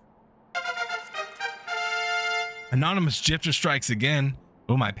 Anonymous Gifter strikes again.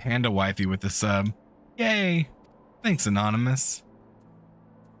 Oh, my Panda wifey with the sub. Yay. Thanks, Anonymous.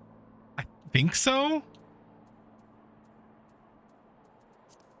 I think so.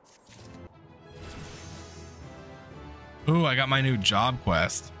 Ooh, I got my new job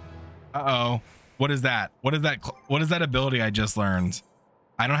quest. Uh-oh. What is that? What is that? What is that ability I just learned?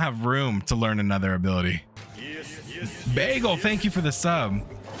 I don't have room to learn another ability. Bagel, thank you for the sub.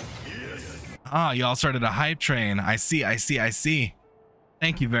 Ah, y'all started a hype train. I see.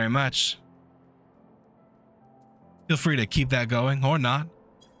 Thank you very much. Feel free to keep that going or not.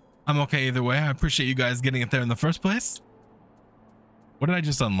 I'm okay either way. I appreciate you guys getting it there in the first place. What did I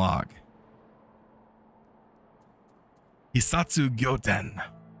just unlock? Hisatsu Gyoten.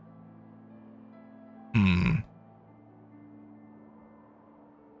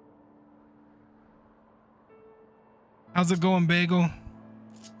 How's it going, Bagel?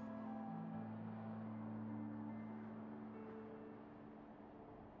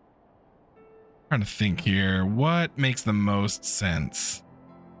 Trying to think here. What makes the most sense?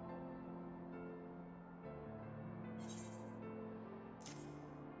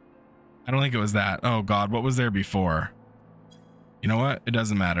 I don't think it was that. Oh God, what was there before? You know what? It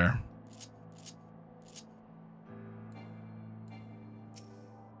doesn't matter.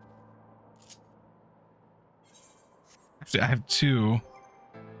 Actually, I have two.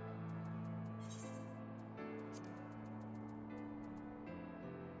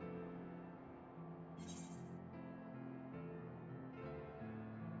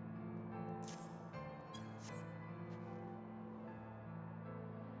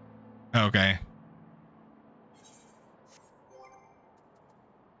 Okay.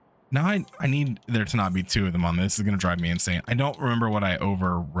 Now I need there to not be two of them on this. This is going to drive me insane. I don't remember what I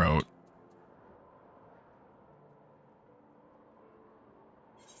overwrote.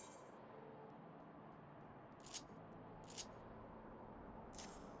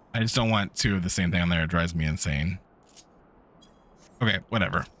 I just don't want two of the same thing on there. It drives me insane. Okay,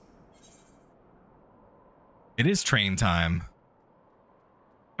 whatever. It is train time.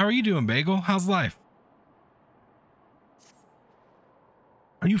 How are you doing, Bagel? How's life?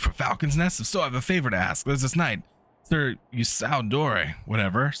 Are you for Falcon's Nest? If so, I have a favor to ask. There's this knight, Sir Usaudore,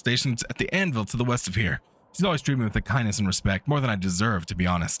 whatever, stationed at the anvil to the west of here. She's always treated me with a kindness and respect, more than I deserve, to be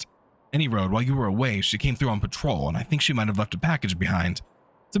honest. Any road, while you were away, she came through on patrol, and I think she might have left a package behind.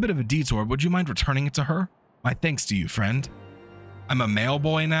 It's a bit of a detour. Would you mind returning it to her? My thanks to you, friend. I'm a mail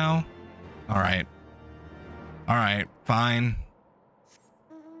boy now? All right. All right, fine.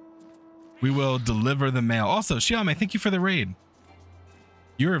 We will deliver the mail. Also, Xiame, thank you for the raid.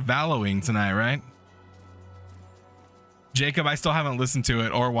 You're valoing tonight, right? Jacob, I still haven't listened to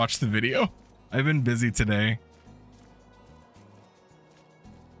it or watched the video. I've been busy today.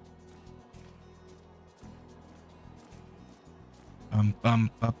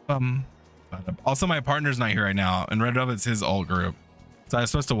 Also, my partner's not here right now, and Red Velvet's his alt group, so I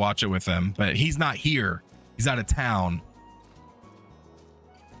was supposed to watch it with him, but he's not here. He's out of town.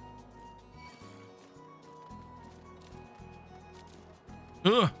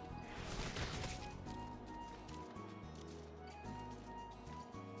 Ugh.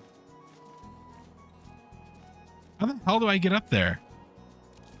 How the hell do I get up there?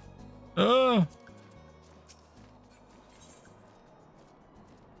 Ugh.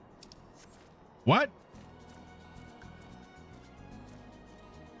 What?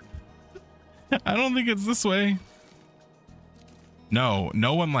 I don't think it's this way. No,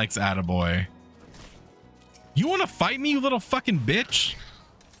 no one likes Attaboy. You want to fight me, you little fucking bitch?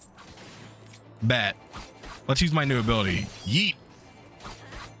 Bet. Let's use my new ability. Yeet.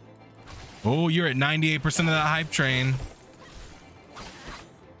 Oh, you're at 98% of that hype train.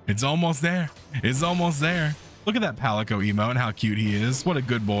 It's almost there. It's almost there. Look at that Palico emo and how cute he is. What a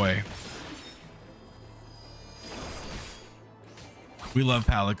good boy. We love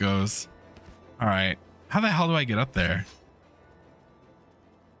Palicos. All right. How the hell do I get up there?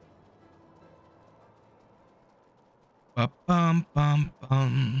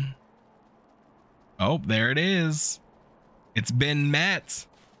 Ba-bum-bum-bum. Oh, there it is. It's been met.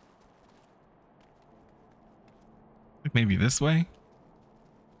 Like maybe this way.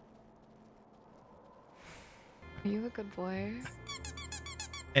 Are you a good boy?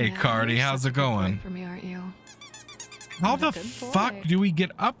 Hey, Yeah, Cardi, you're how's such it a good boy going? for me, aren't you? How You're the a good fuck boy. do we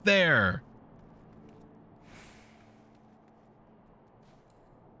get up there?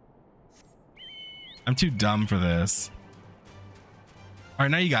 I'm too dumb for this. All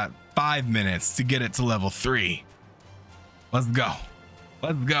right, now you got 5 minutes to get it to level 3. Let's go.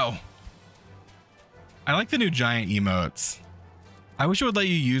 Let's go. I like the new giant emotes. I wish it would let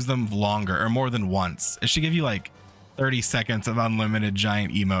you use them longer or more than once. It should give you like 30 seconds of unlimited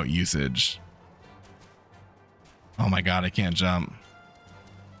giant emote usage. Oh my God, I can't jump.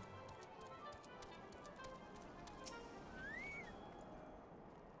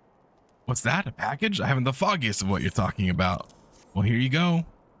 What's that? A package? I haven't the foggiest of what you're talking about. Well, here you go.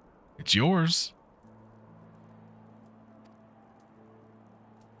 It's yours.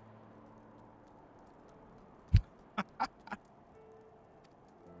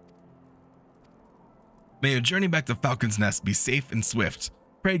 May your journey back to Falcon's Nest be safe and swift.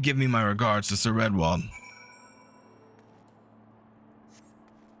 Pray give me my regards to Sir Redwald.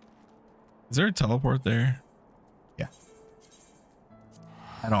 Is there a teleport there? Yeah.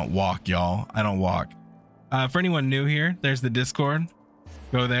 I don't walk, y'all. I don't walk. For anyone new here, there's the Discord.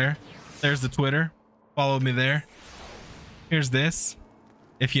 Go there. There's the Twitter. Follow me there. Here's this.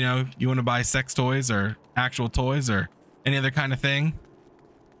 If you know you want to buy sex toys or actual toys or any other kind of thing.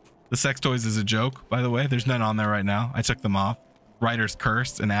 The sex toys is a joke, by the way. There's none on there right now. I took them off. Writers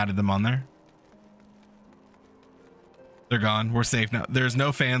cursed and added them on there. They're gone. We're safe now. There's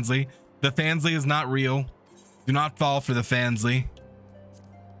no Fansly. The Fansly is not real. Do not fall for the Fansly.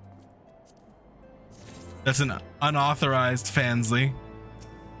 That's an unauthorized Fansly.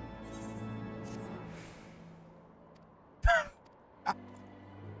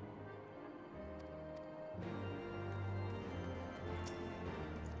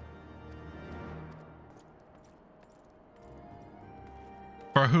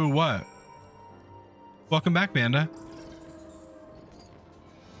 For who, what? Welcome back, Panda.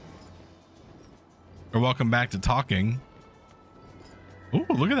 Or welcome back to talking. Ooh,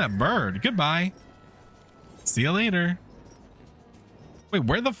 look at that bird. Goodbye. See you later. Wait,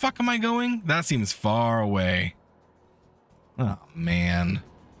 where the fuck am I going? That seems far away. Oh, man.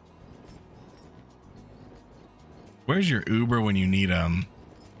 Where's your Uber when you need him?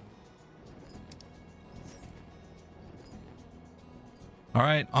 All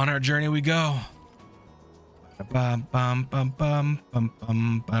right, on our journey we go. Bum, bum, bum, bum, bum,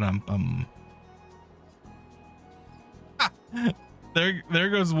 bum, ba-dum, bum. There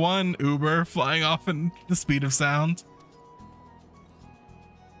goes one Uber flying off in the speed of sound.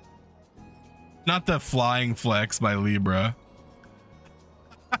 Not the flying flex by Libra.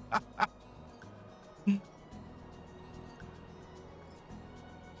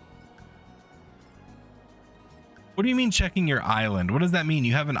 What do you mean checking your island? What does that mean?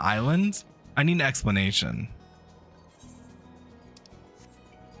 You have an island? I need an explanation.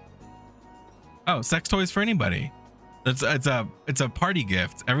 Oh, sex toys for anybody. It's a party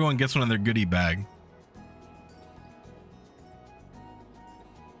gift. Everyone gets one in their goodie bag.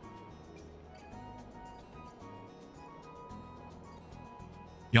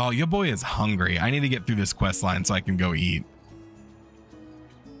 Y'all, your boy is hungry. I need to get through this quest line so I can go eat.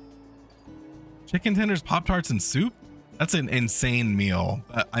 Chicken tenders, Pop-Tarts, and soup? That's an insane meal.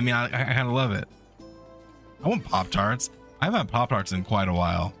 I mean, I kind of love it. I want Pop-Tarts. I haven't had Pop-Tarts in quite a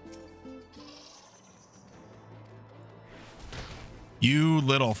while. You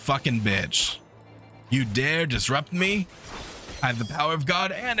little fucking bitch. You dare disrupt me? I have the power of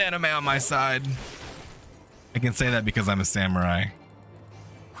God and anime on my side. I can say that because I'm a samurai.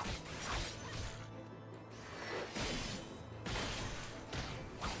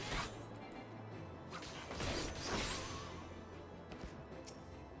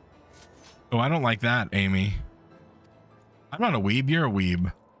 Oh, I don't like that, Amy. I'm not a weeb. You're a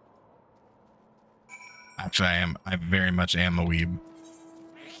weeb. Actually, I am. I very much am a weeb.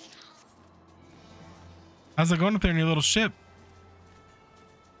 How's it going up there in your little ship?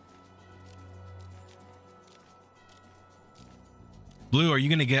 Blue, are you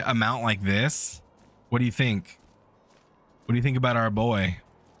gonna get a mount like this? What do you think? What do you think about our boy?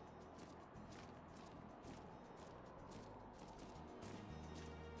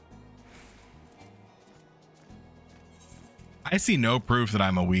 I see no proof that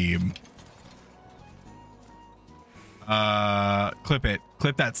I'm a weeb. Clip it.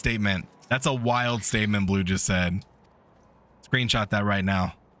 Clip that statement. That's a wild statement Blue just said. Screenshot that right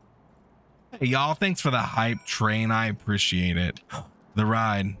now. Hey, y'all, thanks for the hype train. I appreciate it. The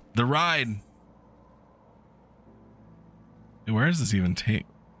ride. The ride. Hey, where does this even take?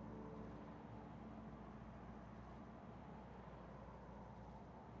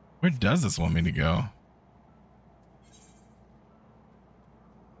 Where does this want me to go?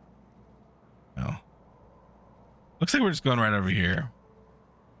 Oh. Looks like we're just going right over here.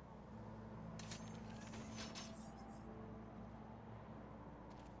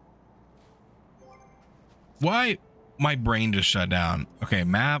 Why? My brain just shut down. Okay,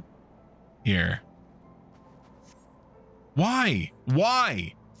 map here. Why?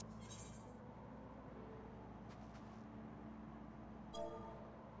 Why?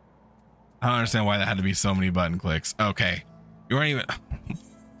 I don't understand why that had to be so many button clicks. Okay. You weren't even...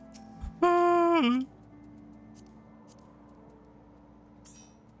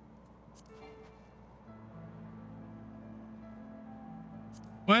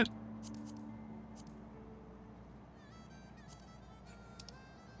 What?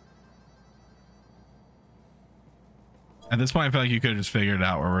 At this point, I feel like you could have just figured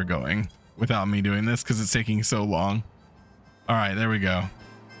out where we're going without me doing this because it's taking so long. All right, there we go.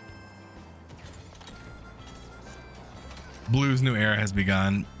 Blue's new era has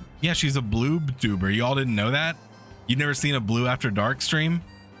begun. Yeah, she's a blue tuber. Y'all didn't know that? You've never seen a Blue After Dark stream?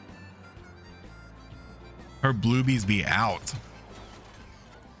 Her bluebies be out.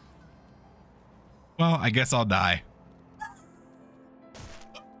 Well, I guess I'll die.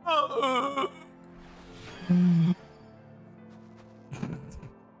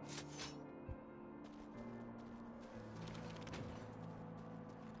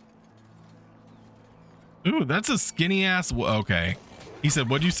 Ooh, that's a skinny ass. Okay. He said,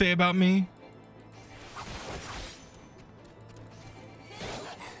 what'd you say about me?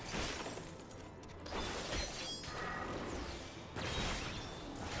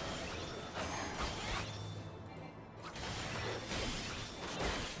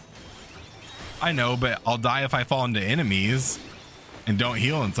 I know, but I'll die if I fall into enemies and don't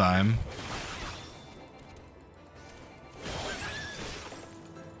heal in time.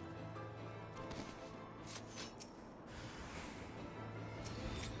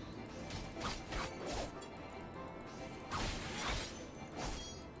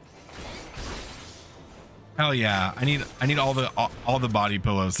 Hell yeah, I need all the body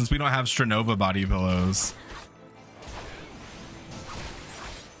pillows since we don't have Stranova body pillows.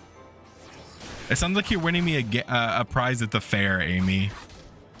 It sounds like you're winning me a prize at the fair, Amy.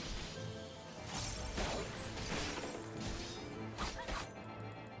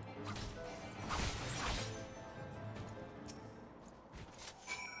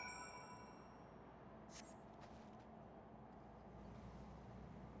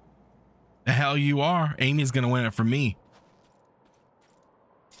 The hell you are. Amy's gonna win it for me.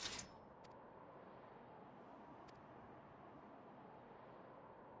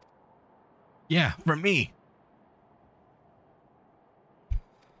 Yeah, for me.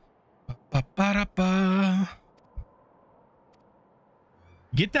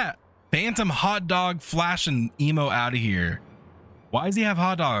 Get that phantom hot dog flashing emo out of here. Why does he have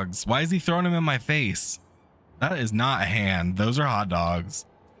hot dogs? Why is he throwing them in my face? That is not a hand. Those are hot dogs.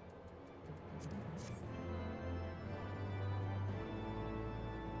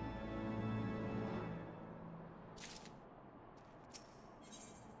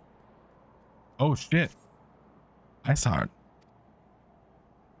 Oh shit. I saw it.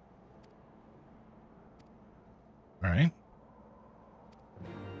 All right.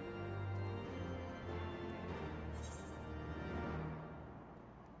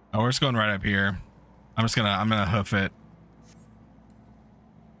 Oh, we're just going right up here. I'm gonna hoof it.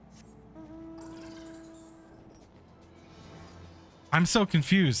 I'm so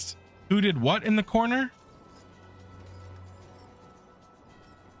confused. Who did what in the corner?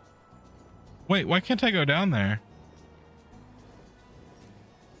 Wait, why can't I go down there?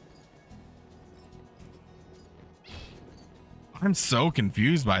 I'm so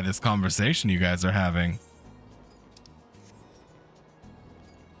confused by this conversation you guys are having.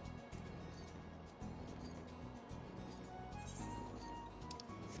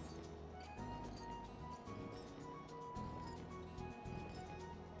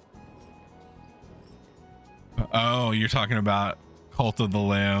 Oh, you're talking about Cult of the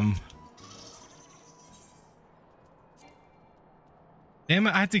Lamb. Damn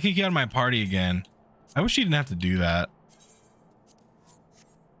it, I have to kick you out of my party again. I wish you didn't have to do that.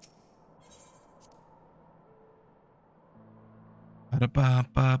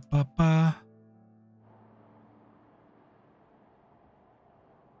 Ba-da-ba-ba-ba-ba.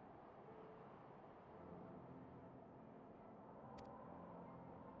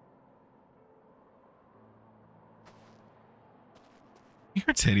 You think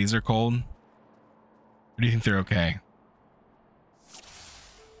her titties are cold? Or do you think they're okay?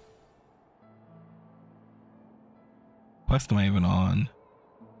 Quest am I even on?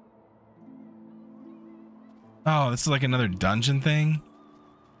 Oh, this is like another dungeon thing.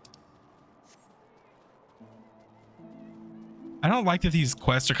 I don't like that these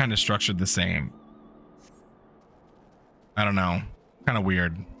quests are kind of structured the same. I don't know. Kind of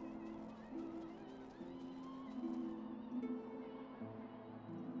weird.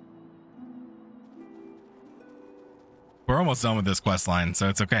 We're almost done with this quest line, so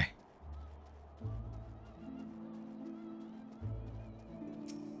it's okay.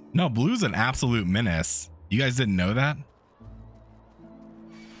 No, Blue's an absolute menace. You guys didn't know that?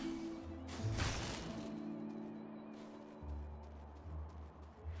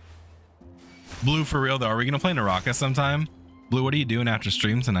 Blue, for real though, are we gonna play Naraka sometime? Blue, what are you doing after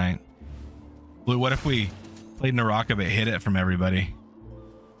stream tonight? Blue, what if we played Naraka but hid it from everybody?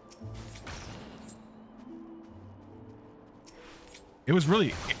 It was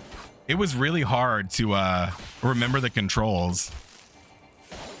really hard to remember the controls.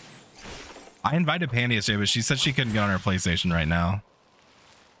 I invited Pandy yesterday, but she said she couldn't get on her PlayStation right now.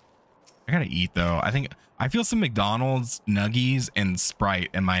 I gotta eat though. I feel some McDonald's, Nuggies, and Sprite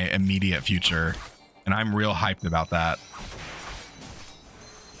in my immediate future, and I'm real hyped about that.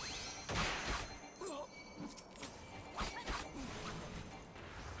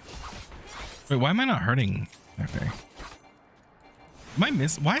 Wait, why am I not hurting? Okay. Am I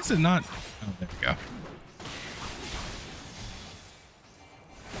miss? Why is it not? Oh, there we go.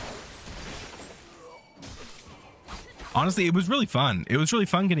 Honestly, it was really fun. It was really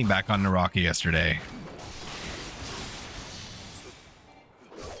fun getting back on Naraka yesterday.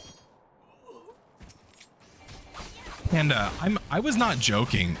 And I was not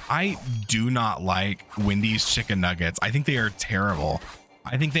joking. I do not like Wendy's chicken nuggets. I think they are terrible.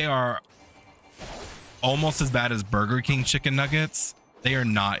 I think they are almost as bad as Burger King chicken nuggets. They are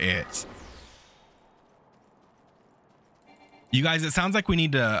not it. You guys, it sounds like we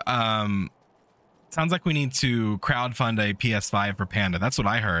need to crowdfund a PS5 for Panda. That's what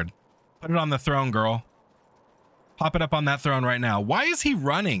I heard. Put it on the throne, girl. Pop it up on that throne right now. Why is he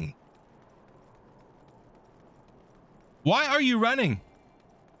running? Why are you running?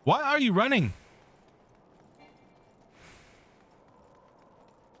 Why are you running?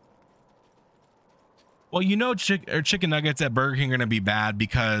 Well, you know, chicken nuggets at Burger King are going to be bad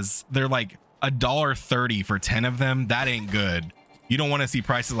because they're like $1.30 for 10 of them. That ain't good. You don't want to see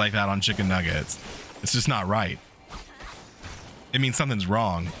prices like that on chicken nuggets. It's just not right. It means something's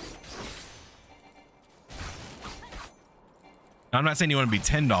wrong. Now, I'm not saying you want to be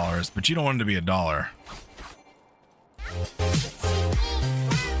 $10, but you don't want it to be $1.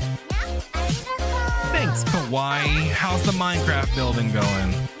 Thanks, Kawaii. How's the Minecraft building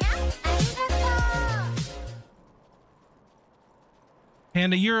going?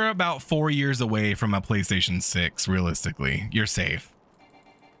 Panda, you're about 4 years away from a PlayStation 6, realistically. You're safe.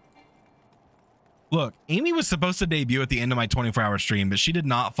 Look, Amy was supposed to debut at the end of my 24-hour stream, but she did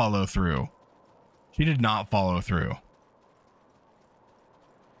not follow through. She did not follow through.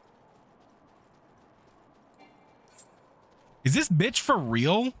 Is this bitch for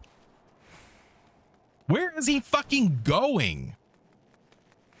real? Where is he fucking going?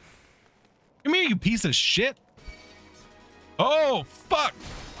 Come here, you piece of shit. Oh, fuck.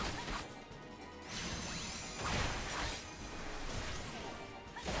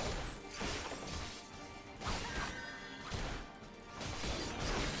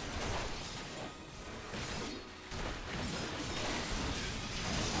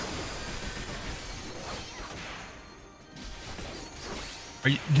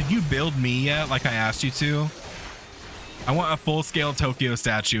 Did you build me yet, like I asked you to? I want a full-scale Tokyo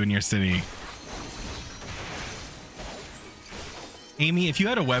statue in your city. Amy, if you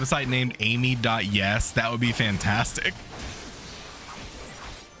had a website named amy.yes, that would be fantastic.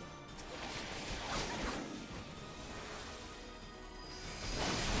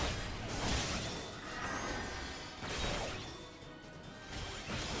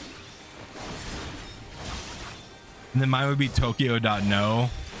 And then mine would be Tokyo.no.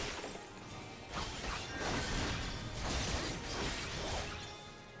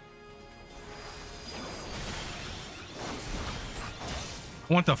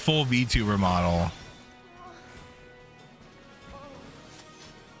 I want the full VTuber model.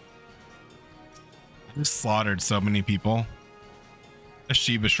 I just slaughtered so many people. A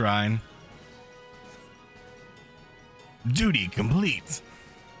Shiva shrine. Duty complete.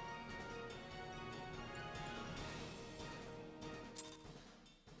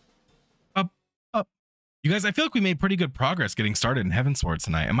 Up. You guys, I feel like we made pretty good progress getting started in Heavensward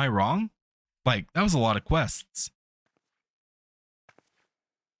tonight. Am I wrong? Like, that was a lot of quests.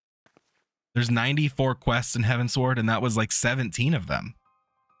 There's 94 quests in Heavensward, and that was like 17 of them.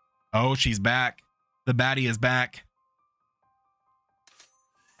 Oh, she's back. The baddie is back.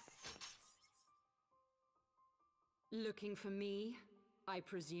 Looking for me, I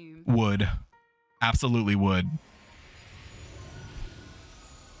presume. Would. Absolutely would.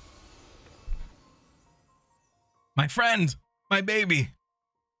 My friend, my baby.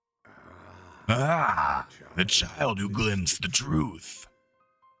 Ah, the child who glimpsed the truth.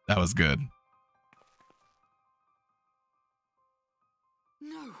 That was good.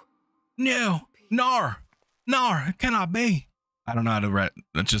 No. No, Nar, it cannot be. I don't know how to read.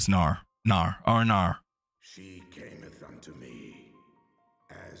 It's just Nar. She cameth unto me,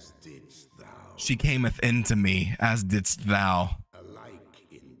 as didst thou. She cameth into me, as didst thou. Alike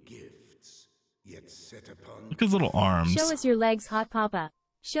in gifts, yet set upon. Look at his little arms. Show us your legs, hot papa.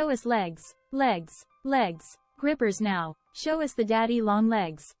 Show us legs, legs, legs. Grippers now. Show us the daddy long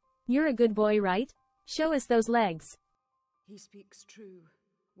legs. You're a good boy, right? Show us those legs. He speaks true,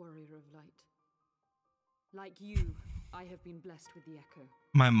 warrior of light. Like you, I have been blessed with the echo.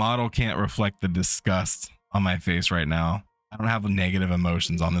 My model can't reflect the disgust on my face right now. I don't have negative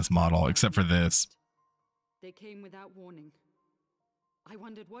emotions on this model, except for this. They came without warning. I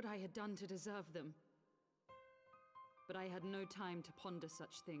wondered what I had done to deserve them. But I had no time to ponder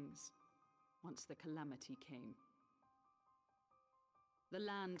such things once the calamity came. The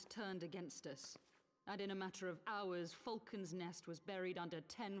land turned against us, and in a matter of hours, Falcon's Nest was buried under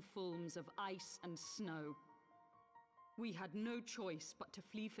 10 fulms of ice and snow. We had no choice but to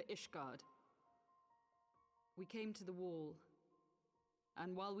flee for Ishgard. We came to the wall,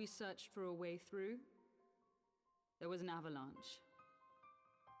 and while we searched for a way through, there was an avalanche.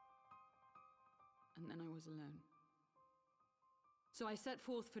 And then I was alone. So I set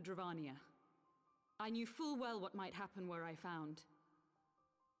forth for Dravania. I knew full well what might happen where I found,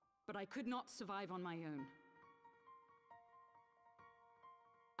 but I could not survive on my own.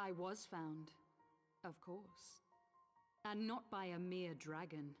 I was found, of course, and not by a mere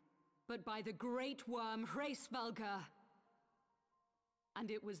dragon, but by the great worm Hraesvelgr. And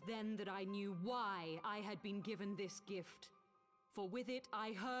it was then that I knew why I had been given this gift. For with it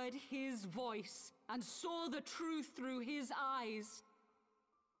I heard his voice and saw the truth through his eyes.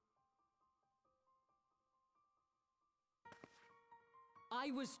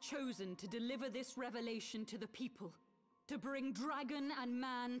 I was chosen to deliver this revelation to the people, to bring dragon and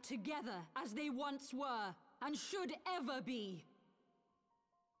man together as they once were and should ever be.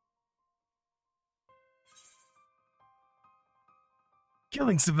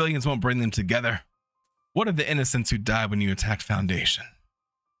 Killing civilians won't bring them together. What of the innocents who died when you attacked Foundation?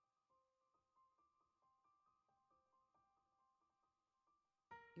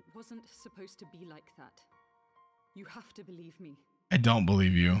 It wasn't supposed to be like that. You have to believe me. I don't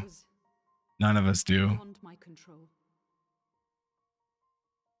believe you. It was None of us do. beyond my control.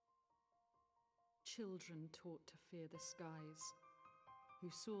 Children taught to fear the skies, who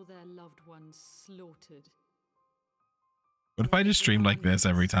saw their loved ones slaughtered. What if I just streamed like this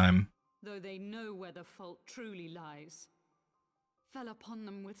every time? Though they know where the fault truly lies, fell upon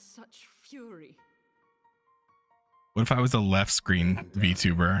them with such fury. What if I was a left screen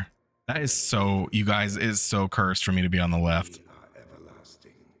VTuber? That is so, you guys, is so cursed for me to be on the left. We are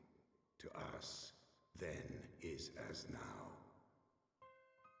everlasting. To us, then is as now.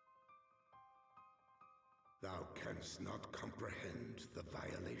 Thou canst not comprehend the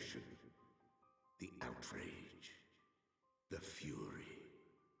violation, the outrage, the fury.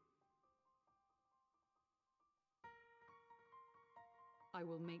 I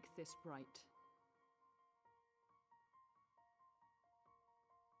will make this right.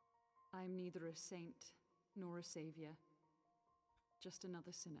 I am neither a saint nor a savior, just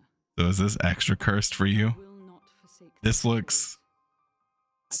another sinner. So is this extra cursed for you? I will not forsake This looks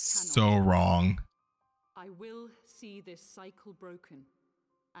so wrong. I will see this cycle broken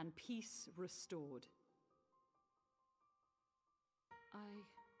and peace restored.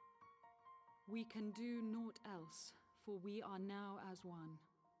 We can do naught else, for we are now as one.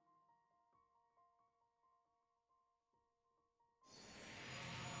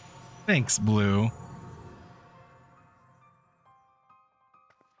 Thanks, Blue.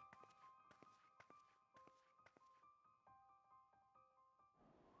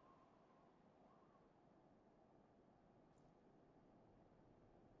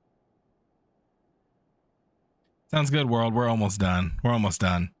 Sounds good, world. We're almost done. We're almost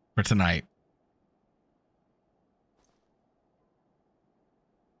done for tonight.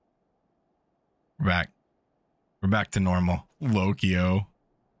 We're back. We're back to normal. Lokio.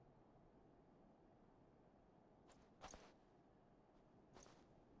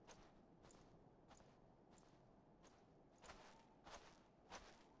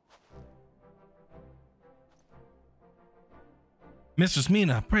 Mistress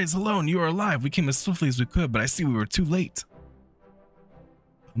Mina, praise alone, you are alive. We came as swiftly as we could, but I see we were too late.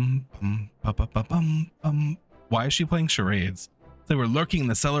 Why is she playing charades? They were lurking in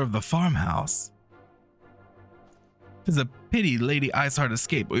the cellar of the farmhouse. 'Tis a pity Lady Iceheart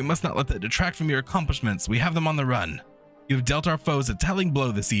escaped, but we must not let that detract from your accomplishments. We have them on the run. You have dealt our foes a telling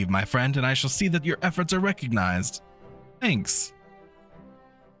blow this eve, my friend, and I shall see that your efforts are recognized. Thanks.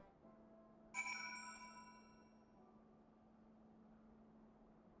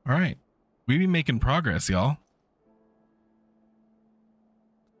 All right, we be making progress, y'all.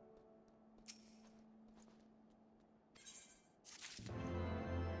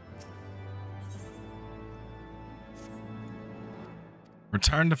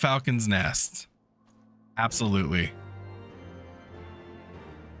 Return to Falcon's Nest. Absolutely.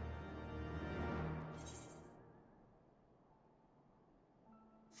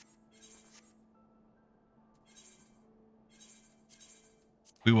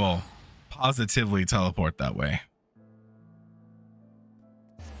 We will positively teleport that way.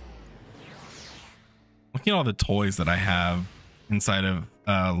 Looking at all the toys that I have inside of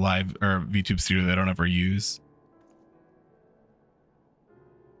live or VTube Studio that I don't ever use.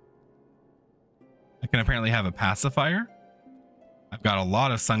 I can apparently have a pacifier. I've got a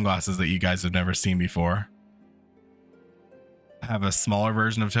lot of sunglasses that you guys have never seen before. I have a smaller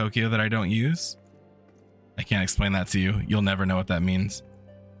version of Tokyo that I don't use. I can't explain that to you. You'll never know what that means.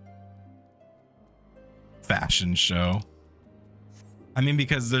 Fashion show. I mean,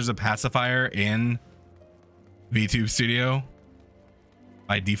 because there's a pacifier in VTube Studio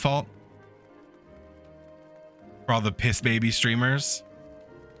by default for all the piss baby streamers.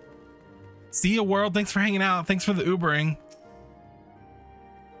 See ya, world. Thanks for hanging out. Thanks for the Ubering.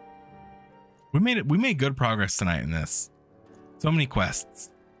 We made good progress tonight in this. So many quests.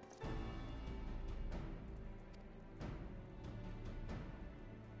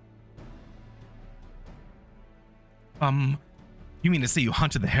 You mean to say you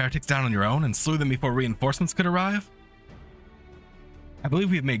hunted the heretics down on your own and slew them before reinforcements could arrive? I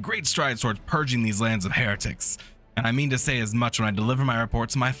believe we have made great strides towards purging these lands of heretics, and I mean to say as much when I deliver my report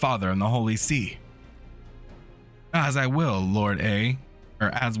to my father in the Holy See. As I will, Lord A, or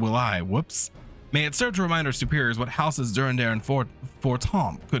as will I, whoops. May it serve to remind our superiors what houses Durandare and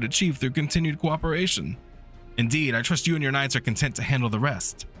Fortom could achieve through continued cooperation. Indeed, I trust you and your knights are content to handle the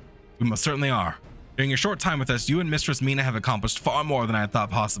rest. We most certainly are. During your short time with us, you and Mistress Mina have accomplished far more than I had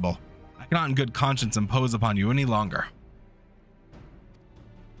thought possible. I cannot in good conscience impose upon you any longer.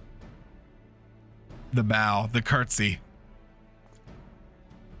 The bow, the curtsy.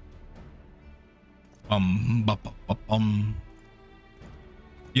 Yo,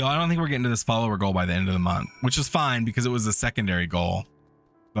 I don't think we're getting to this follower goal by the end of the month, which is fine because it was a secondary goal.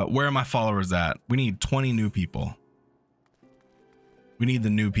 But where are my followers at? We need 20 new people. We need the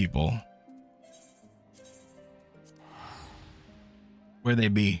new people. Where they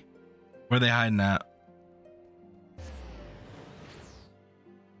be? Where they hiding at?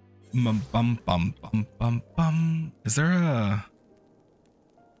 Bum, bum, bum, bum, bum, bum. Is there a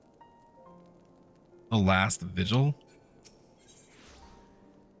last vigil?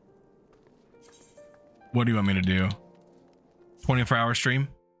 What do you want me to do? 24-hour stream?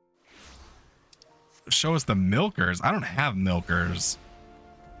 Show us the milkers. I don't have milkers.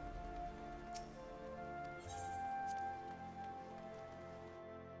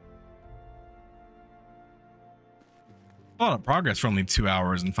 A lot of progress for only 2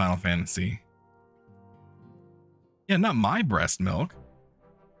 hours in Final Fantasy. Yeah, not my breast milk.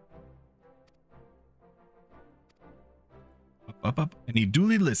 Up. And he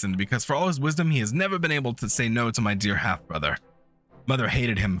duly listened, because for all his wisdom, he has never been able to say no to my dear half-brother. Mother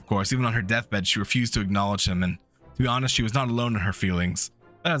hated him, of course. Even on her deathbed, she refused to acknowledge him, and to be honest, she was not alone in her feelings.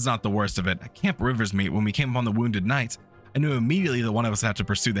 That is not the worst of it. At Camp Riversmeet, when we came upon the wounded knight, I knew immediately that one of us had to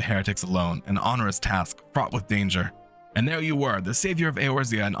pursue the heretics alone, an onerous task, fraught with danger. And there you were, the savior of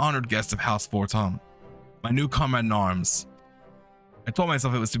Eorzea, an honored guest of House Fortom, my new comrade in arms. I told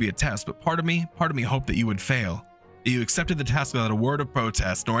myself it was to be a test, but part of me hoped that you would fail. That you accepted the task without a word of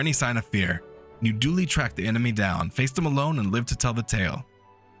protest nor any sign of fear. And you duly tracked the enemy down, faced him alone, and lived to tell the tale.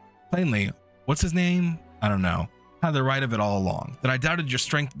 Plainly, what's his name? I don't know. Had the right of it all along. That I doubted your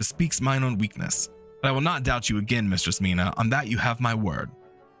strength bespeaks mine own weakness. But I will not doubt you again, Mistress Mina. On that you have my word.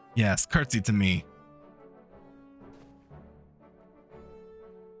 Yes, curtsy to me.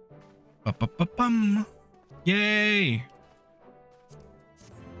 Ba-ba-ba-bum. Yay!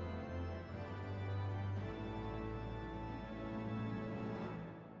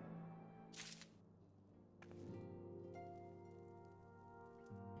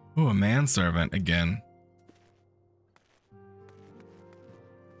 Ooh, a manservant again.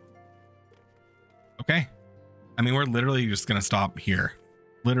 Okay. I mean, we're literally just gonna stop here.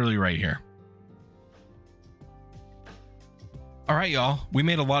 Literally right here. All right, y'all. We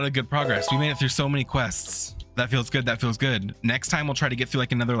made a lot of good progress. We made it through so many quests. That feels good. That feels good. Next time we'll try to get through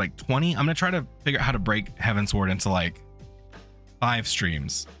like another like 20. I'm gonna try to figure out how to break Heavensward into like 5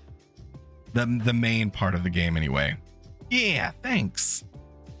 streams. The main part of the game anyway. Yeah, thanks.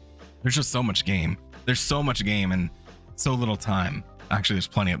 There's just so much game. There's so much game and so little time. Actually,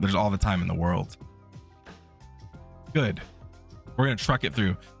 there's all the time in the world. Good. We're gonna truck it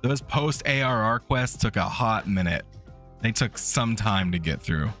through. Those post ARR quests took a hot minute. They took some time to get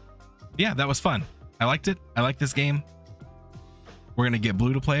through. Yeah, that was fun. I liked it. I like this game. We're gonna get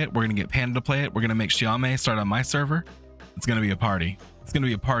Blue to play it. We're gonna get Panda to play it. We're gonna make Xiaomei start on my server. It's gonna be a party. It's gonna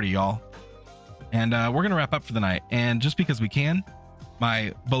be a party, y'all. And we're gonna wrap up for the night. And just because we can,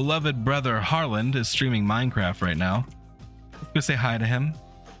 my beloved brother Harland is streaming Minecraft right now. Let's go say hi to him.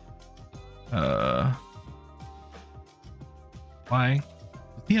 Why?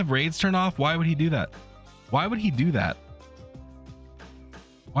 Does he have raids turned off? Why would he do that? Why would he do that?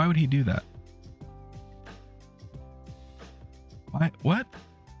 Why would he do that? Why? What?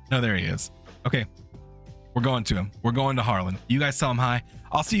 No, there he is. Okay. We're going to him. We're going to Harlan. You guys tell him hi.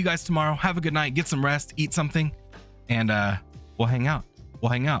 I'll see you guys tomorrow. Have a good night. Get some rest. Eat something. And we'll hang out.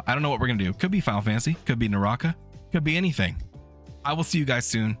 We'll hang out. I don't know what we're going to do. Could be Final Fantasy. Could be Naraka. Could be anything. I will see you guys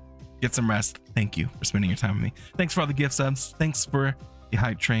soon. Get some rest. Thank you for spending your time with me. Thanks for all the gift subs. Thanks for the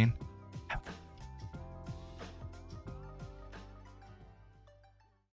hype train.